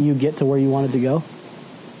let you get to where you wanted to go?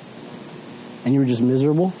 And you were just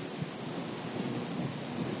miserable?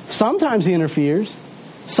 Sometimes he interferes.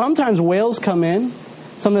 Sometimes whales come in.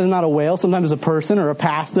 Sometimes not a whale. Sometimes it's a person or a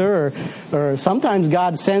pastor. Or sometimes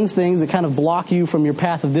God sends things that kind of block you from your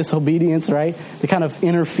path of disobedience, right? To kind of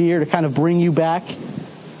interfere, to kind of bring you back,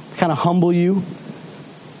 to kind of humble you.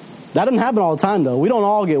 That doesn't happen all the time, though. We don't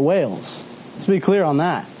all get whales. Let's be clear on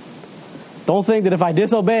that. Don't think that if I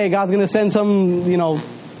disobey, God's going to send something's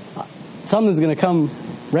going to come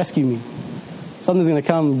rescue me. Something's going to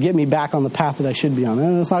come get me back on the path that I should be on.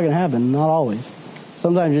 And that's not going to happen. Not always.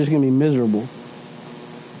 Sometimes you're just going to be miserable.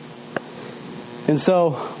 And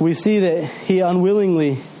so we see that he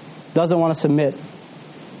unwillingly doesn't want to submit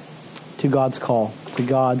to God's call, to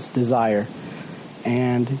God's desire.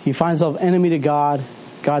 And he finds himself enemy to God.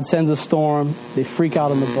 God sends a storm. They freak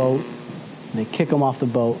out on the boat. They kick him off the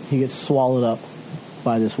boat. He gets swallowed up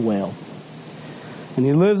by this whale. And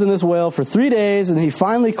he lives in this whale for 3 days, and he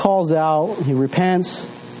finally calls out. He repents.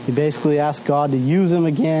 He basically asks God to use him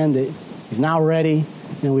again. That he's now ready.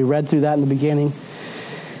 We read through that in the beginning.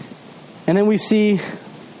 And then we see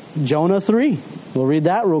Jonah 3. We'll read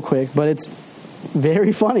that real quick, but it's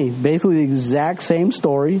very funny. Basically the exact same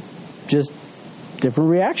story, just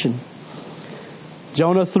different reaction.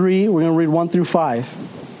 Jonah 3, we're going to read 1 through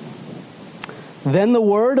 5. Then the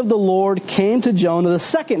word of the Lord came to Jonah the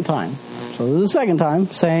second time. So this is the second time,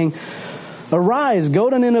 saying, "Arise, go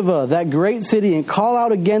to Nineveh, that great city, and call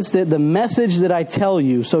out against it the message that I tell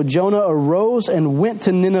you." So Jonah arose and went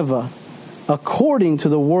to Nineveh, according to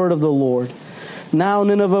the word of the Lord. Now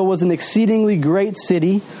Nineveh was an exceedingly great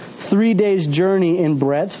city, 3 days' journey in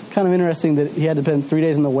breadth. Kind of interesting that he had to spend 3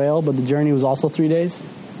 days in the whale, but the journey was also 3 days.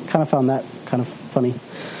 Kind of found that kind of funny.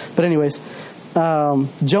 But anyways,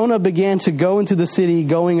 Jonah began to go into the city,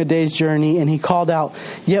 going a day's journey, and he called out,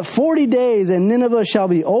 "Yet 40 days, and Nineveh shall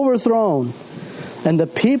be overthrown." And the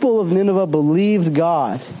people of Nineveh believed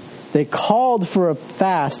God. They called for a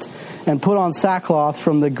fast and put on sackcloth,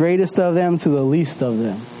 from the greatest of them to the least of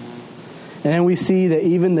them. And then we see that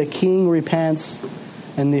even the king repents,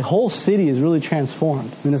 and the whole city is really transformed.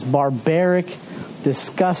 I mean, this barbaric,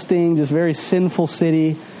 disgusting, just very sinful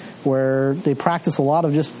city where they practice a lot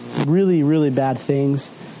of just really, really bad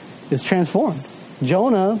things, is transformed.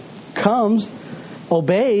 Jonah comes,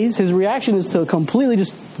 obeys. His reaction is to completely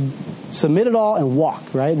just submit it all and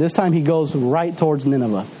walk, right? This time he goes right towards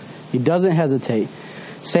Nineveh. He doesn't hesitate.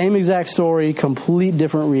 Same exact story, complete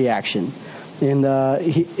different reaction. And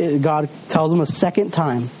God tells him a second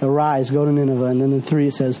time, arise, go to Nineveh. And then in 3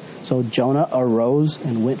 it says, so Jonah arose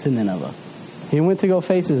and went to Nineveh. He went to go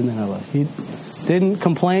face his Nineveh. He didn't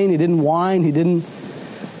complain. He didn't whine. He didn't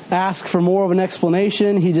ask for more of an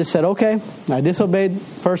explanation. He just said, okay, I disobeyed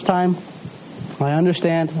first time. I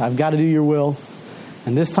understand. I've got to do your will.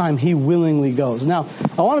 And this time he willingly goes. Now,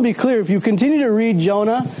 I want to be clear. If you continue to read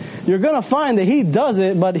Jonah, you're going to find that he does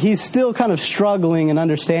it, but he's still kind of struggling and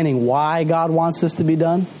understanding why God wants this to be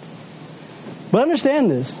done. But understand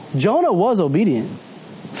this. Jonah was obedient.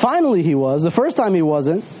 Finally he was. The first time he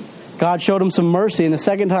wasn't. God showed him some mercy, and the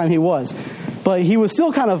second time he was. But he was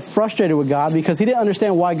still kind of frustrated with God because he didn't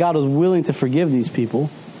understand why God was willing to forgive these people.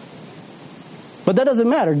 But that doesn't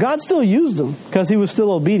matter. God still used him because he was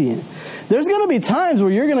still obedient. There's going to be times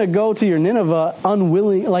where you're going to go to your Nineveh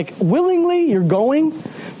unwilling, like willingly you're going,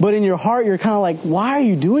 but in your heart you're kind of like, why are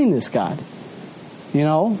you doing this, God? You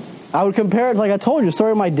know, I would compare it to, like I told you, the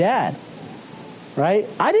story of my dad, right?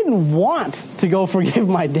 I didn't want to go forgive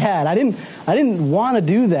my dad. I didn't want to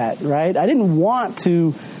do that, right? I didn't want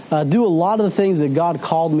to do a lot of the things that God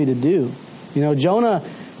called me to do. You know, Jonah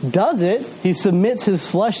does it. He submits his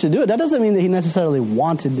flesh to do it. That doesn't mean that he necessarily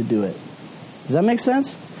wanted to do it. Does that make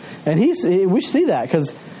sense? And we see that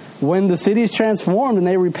because when the city is transformed and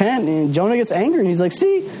they repent, and Jonah gets angry and he's like,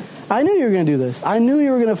 see, I knew you were going to do this. I knew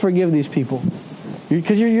you were going to forgive these people.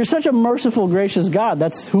 Because you're such a merciful, gracious God.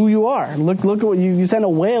 That's who you are. Look at what you sent a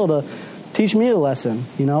whale to teach me a lesson,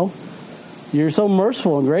 you know. You're so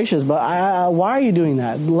merciful and gracious, but why are you doing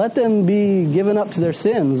that? Let them be given up to their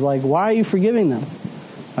sins. Like, why are you forgiving them?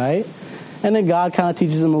 Right? And then God kind of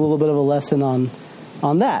teaches them a little bit of a lesson on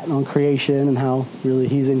that, on creation and how really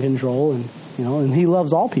he's in control, and you know, and he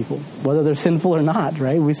loves all people, whether they're sinful or not,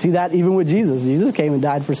 right? We see that even with Jesus. Jesus came and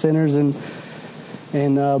died for sinners and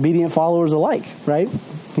obedient followers alike, right?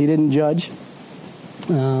 He didn't judge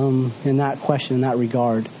in that question, in that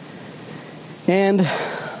regard. And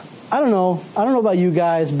I don't know about you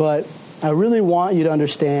guys, but I really want you to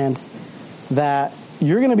understand that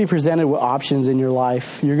you're going to be presented with options in your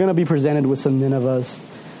life. You're going to be presented with some Ninevehs.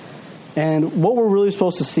 And what we're really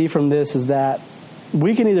supposed to see from this is that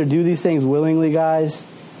we can either do these things willingly, guys,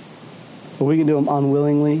 or we can do them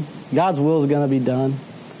unwillingly. God's will is going to be done.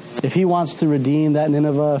 If he wants to redeem that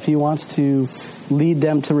Nineveh, if he wants to lead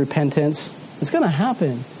them to repentance, it's going to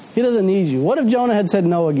happen. He doesn't need you. What if Jonah had said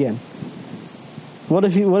no again? What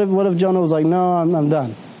if Jonah was like, no, I'm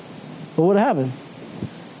done? What would have happened?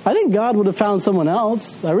 I think God would have found someone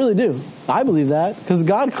else. I really do. I believe that. Because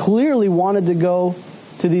God clearly wanted to go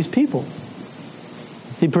to these people.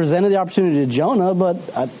 He presented the opportunity to Jonah, but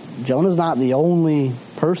Jonah's not the only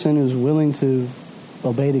person who's willing to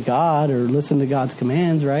obey to God or listen to God's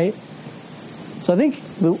commands, right? So I think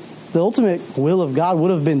the ultimate will of God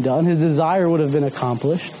would have been done. His desire would have been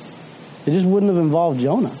accomplished. It just wouldn't have involved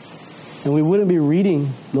Jonah. And we wouldn't be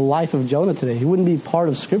reading the life of Jonah today. He wouldn't be part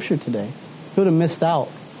of Scripture today. He would have missed out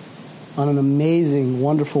on an amazing,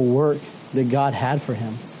 wonderful work that God had for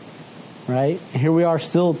him. Right? And here we are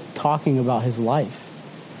still talking about his life.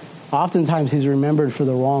 Oftentimes he's remembered for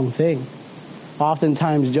the wrong thing.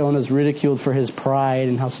 Oftentimes Jonah's ridiculed for his pride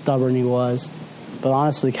and how stubborn he was. But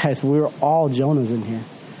honestly, guys, we're all Jonahs in here.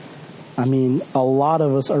 I mean, a lot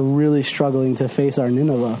of us are really struggling to face our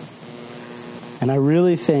Nineveh. And I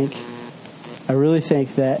really think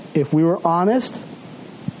that if we were honest,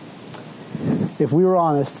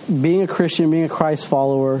 being a Christian, being a Christ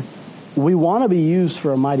follower, we want to be used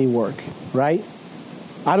for a mighty work, right?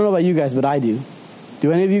 I don't know about you guys, but I do.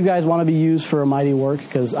 Do any of you guys want to be used for a mighty work?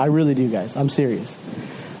 Because I really do, guys. I'm serious.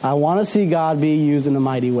 I want to see God be used in a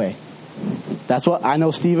mighty way. That's what I know.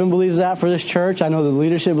 Stephen believes that for this church. I know the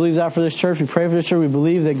leadership believes that for this church. We pray for this church. We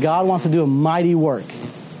believe that God wants to do a mighty work,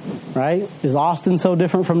 right? Is Austin so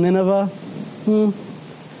different from Nineveh?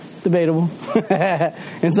 Debatable.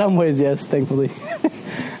 In some ways, yes, thankfully.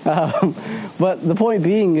 But the point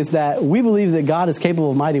being is that we believe that God is capable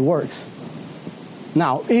of mighty works.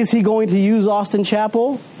 Now, is he going to use Austin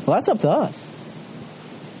Chapel? Well, that's up to us.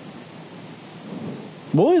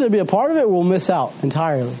 We'll either be a part of it or we'll miss out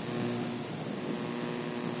entirely.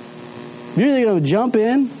 You're either going to jump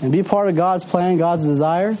in and be part of God's plan, God's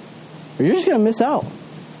desire, or you're just going to miss out.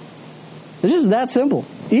 It's just that simple.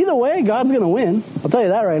 Either way, God's going to win. I'll tell you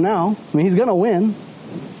that right now. I mean, he's going to win.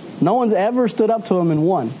 No one's ever stood up to him and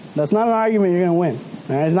won. That's not an argument you're going to win,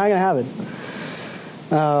 All right? It's not going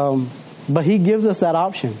to happen. But he gives us that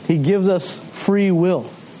option. He gives us free will.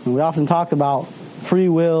 And we often talk about free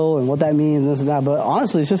will and what that means, this and that. But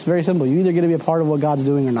honestly, it's just very simple. You're either going to be a part of what God's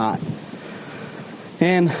doing or not.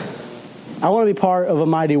 And I want to be part of a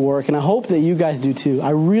mighty work, and I hope that you guys do too. I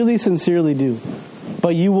really sincerely do.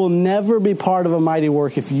 But you will never be part of a mighty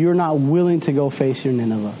work if you're not willing to go face your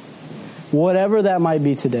Nineveh. Whatever that might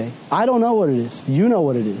be today. I don't know what it is. You know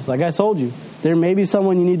what it is. Like I told you, there may be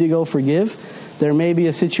someone you need to go forgive. There may be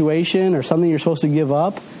a situation or something you're supposed to give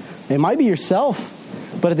up. It might be yourself.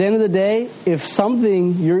 But at the end of the day, if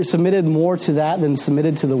something you're submitted more to that than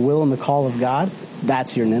submitted to the will and the call of God,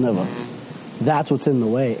 that's your Nineveh. That's what's in the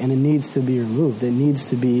way. And it needs to be removed. It needs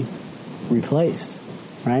to be replaced.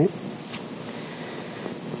 Right?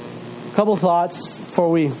 A couple thoughts before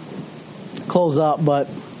we close up, but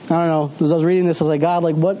I don't know. As I was reading this, I was like, God,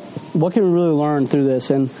 like what can we really learn through this?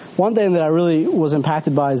 And one thing that I really was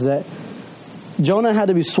impacted by is that Jonah had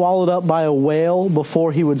to be swallowed up by a whale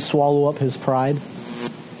before he would swallow up his pride.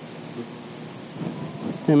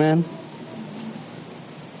 Amen?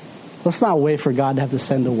 Let's not wait for God to have to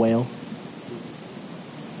send a whale.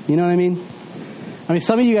 You know what I mean? I mean,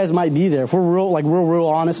 some of you guys might be there. If we're real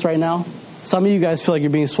honest right now, some of you guys feel like you're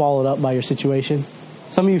being swallowed up by your situation.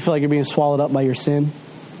 Some of you feel like you're being swallowed up by your sin.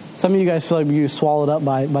 Some of you guys feel like you're swallowed up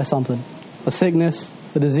by something. A sickness,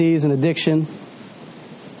 a disease, an addiction,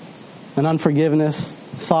 an unforgiveness,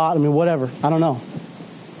 thought, whatever. I don't know.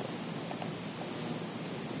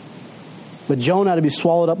 But Jonah had to be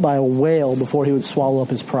swallowed up by a whale before he would swallow up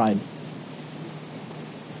his pride.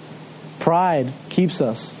 Pride keeps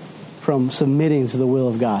us from submitting to the will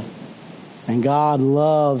of God. And God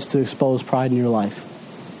loves to expose pride in your life.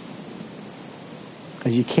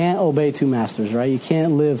 Because you can't obey two masters, right? You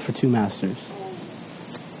can't live for two masters.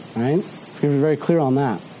 Right? We're going to be very clear on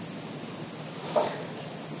that.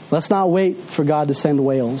 Let's not wait for God to send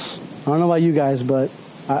whales. I don't know about you guys, but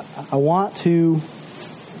I want to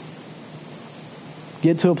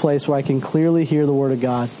get to a place where I can clearly hear the word of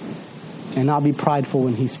God and not be prideful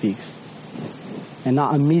when he speaks. And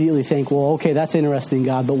not immediately think, well, okay, that's interesting,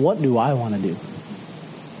 God, but what do I want to do?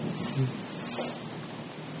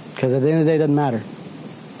 Because at the end of the day, it doesn't matter.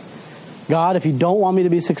 God, if you don't want me to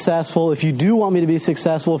be successful, if you do want me to be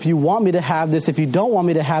successful, if you want me to have this, if you don't want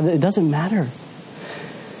me to have it, it doesn't matter.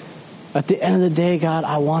 At the end of the day, God,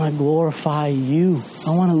 I want to glorify you.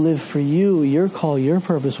 I want to live for you, your call, your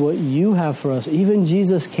purpose, what you have for us. Even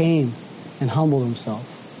Jesus came and humbled himself.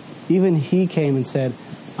 Even he came and said,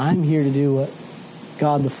 I'm here to do what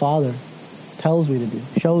God the Father tells me to do,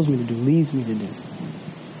 shows me to do, leads me to do.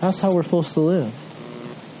 That's how we're supposed to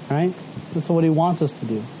live. Right? That's what he wants us to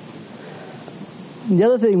do. The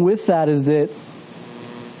other thing with that is that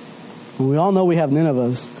we all know we have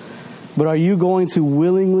Ninevehs, but are you going to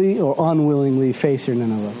willingly or unwillingly face your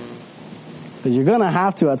Nineveh? Because you're going to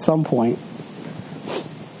have to at some point.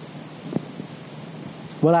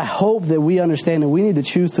 But I hope that we understand that we need to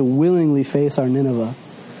choose to willingly face our Nineveh.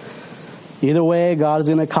 Either way, God is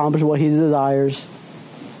going to accomplish what he desires.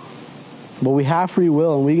 But we have free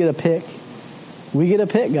will and we get a pick. We get a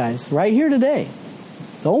pick, guys, right here today.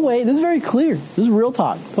 Don't wait. This is very clear. This is real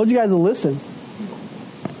talk. I told you guys to listen.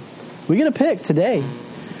 We get a pick today.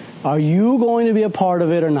 Are you going to be a part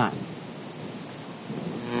of it or not?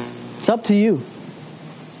 It's up to you.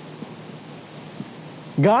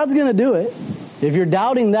 God's going to do it. If you're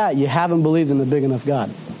doubting that, you haven't believed in the big enough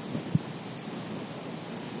God.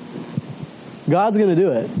 God's going to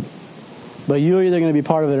do it. But you're either going to be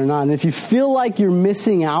part of it or not. And if you feel like you're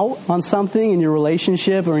missing out on something in your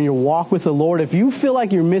relationship or in your walk with the Lord, if you feel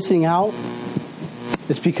like you're missing out,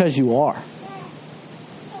 it's because you are.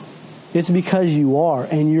 It's because you are,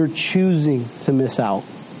 and you're choosing to miss out.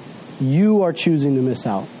 You are choosing to miss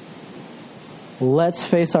out. Let's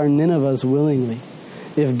face our Ninevehs willingly.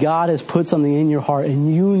 If God has put something in your heart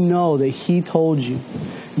and you know that he told you,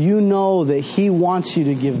 you know that he wants you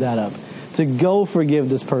to give that up, to go forgive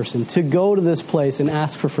this person, to go to this place and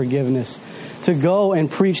ask for forgiveness, to go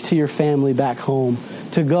and preach to your family back home,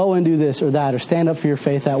 to go and do this or that, or stand up for your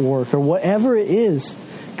faith at work, or whatever it is,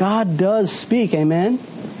 God does speak, amen?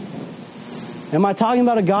 Am I talking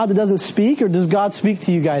about a God that doesn't speak, or does God speak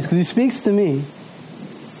to you guys? Because he speaks to me.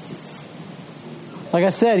 Like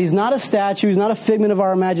I said, he's not a statue. He's not a figment of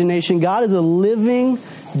our imagination. God is a living,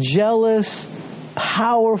 jealous,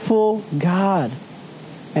 powerful God.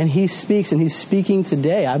 And he speaks, and he's speaking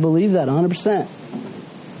today. I believe that 100%.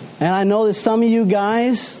 And I know that some of you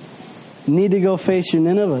guys need to go face your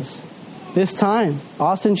Ninevehs. This time,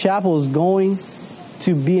 Austin Chapel is going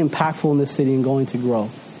to be impactful in this city and going to grow.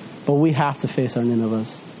 But we have to face our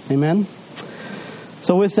Ninevehs. Amen?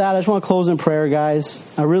 So with that, I just want to close in prayer, guys.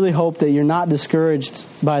 I really hope that you're not discouraged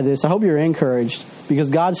by this. I hope you're encouraged because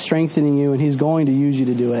God's strengthening you and He's going to use you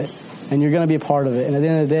to do it. And you're going to be a part of it. And at the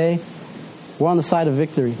end of the day, we're on the side of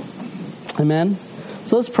victory. Amen?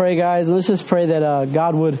 So let's pray, guys. And let's just pray that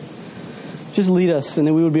God would just lead us and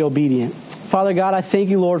that we would be obedient. Father God, I thank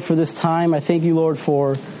you, Lord, for this time. I thank you, Lord,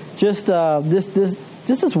 for just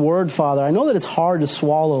this word, Father. I know that it's hard to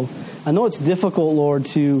swallow. I know it's difficult, Lord,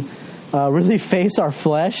 to really face our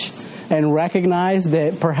flesh and recognize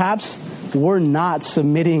that perhaps we're not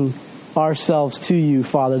submitting ourselves to you,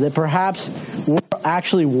 Father, that perhaps we're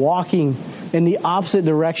actually walking in the opposite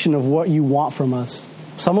direction of what you want from us.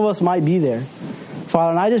 Some of us might be there,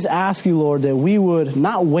 Father, and I just ask you, Lord, that we would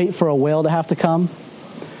not wait for a whale to have to come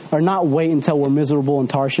or not wait until we're miserable in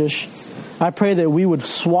Tarshish. I pray that we would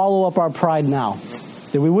swallow up our pride now,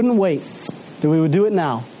 that we wouldn't wait, that we would do it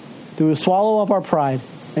now, that we would swallow up our pride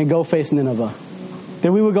and go face Nineveh,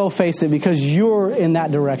 that we would go face it because you're in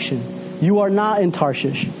that direction. You are not in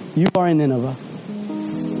Tarshish. You are in Nineveh.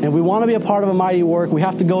 And we want to be a part of a mighty work. We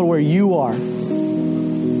have to go to where you are.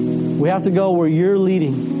 We have to go where you're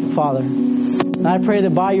leading, Father. And I pray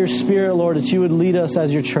that by your Spirit, Lord, that you would lead us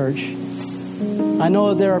as your church. I know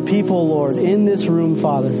that there are people, Lord, in this room,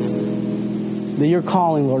 Father, that you're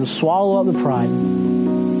calling, Lord, to swallow up the pride.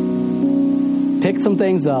 Pick some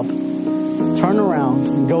things up, turn around,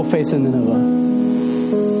 and go face Nineveh.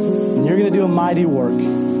 And you're going to do a mighty work.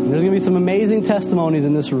 And there's going to be some amazing testimonies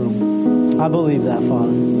in this room. I believe that,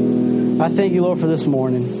 Father. I thank you, Lord, for this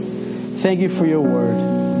morning. Thank you for your word.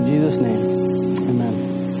 In Jesus' name, amen.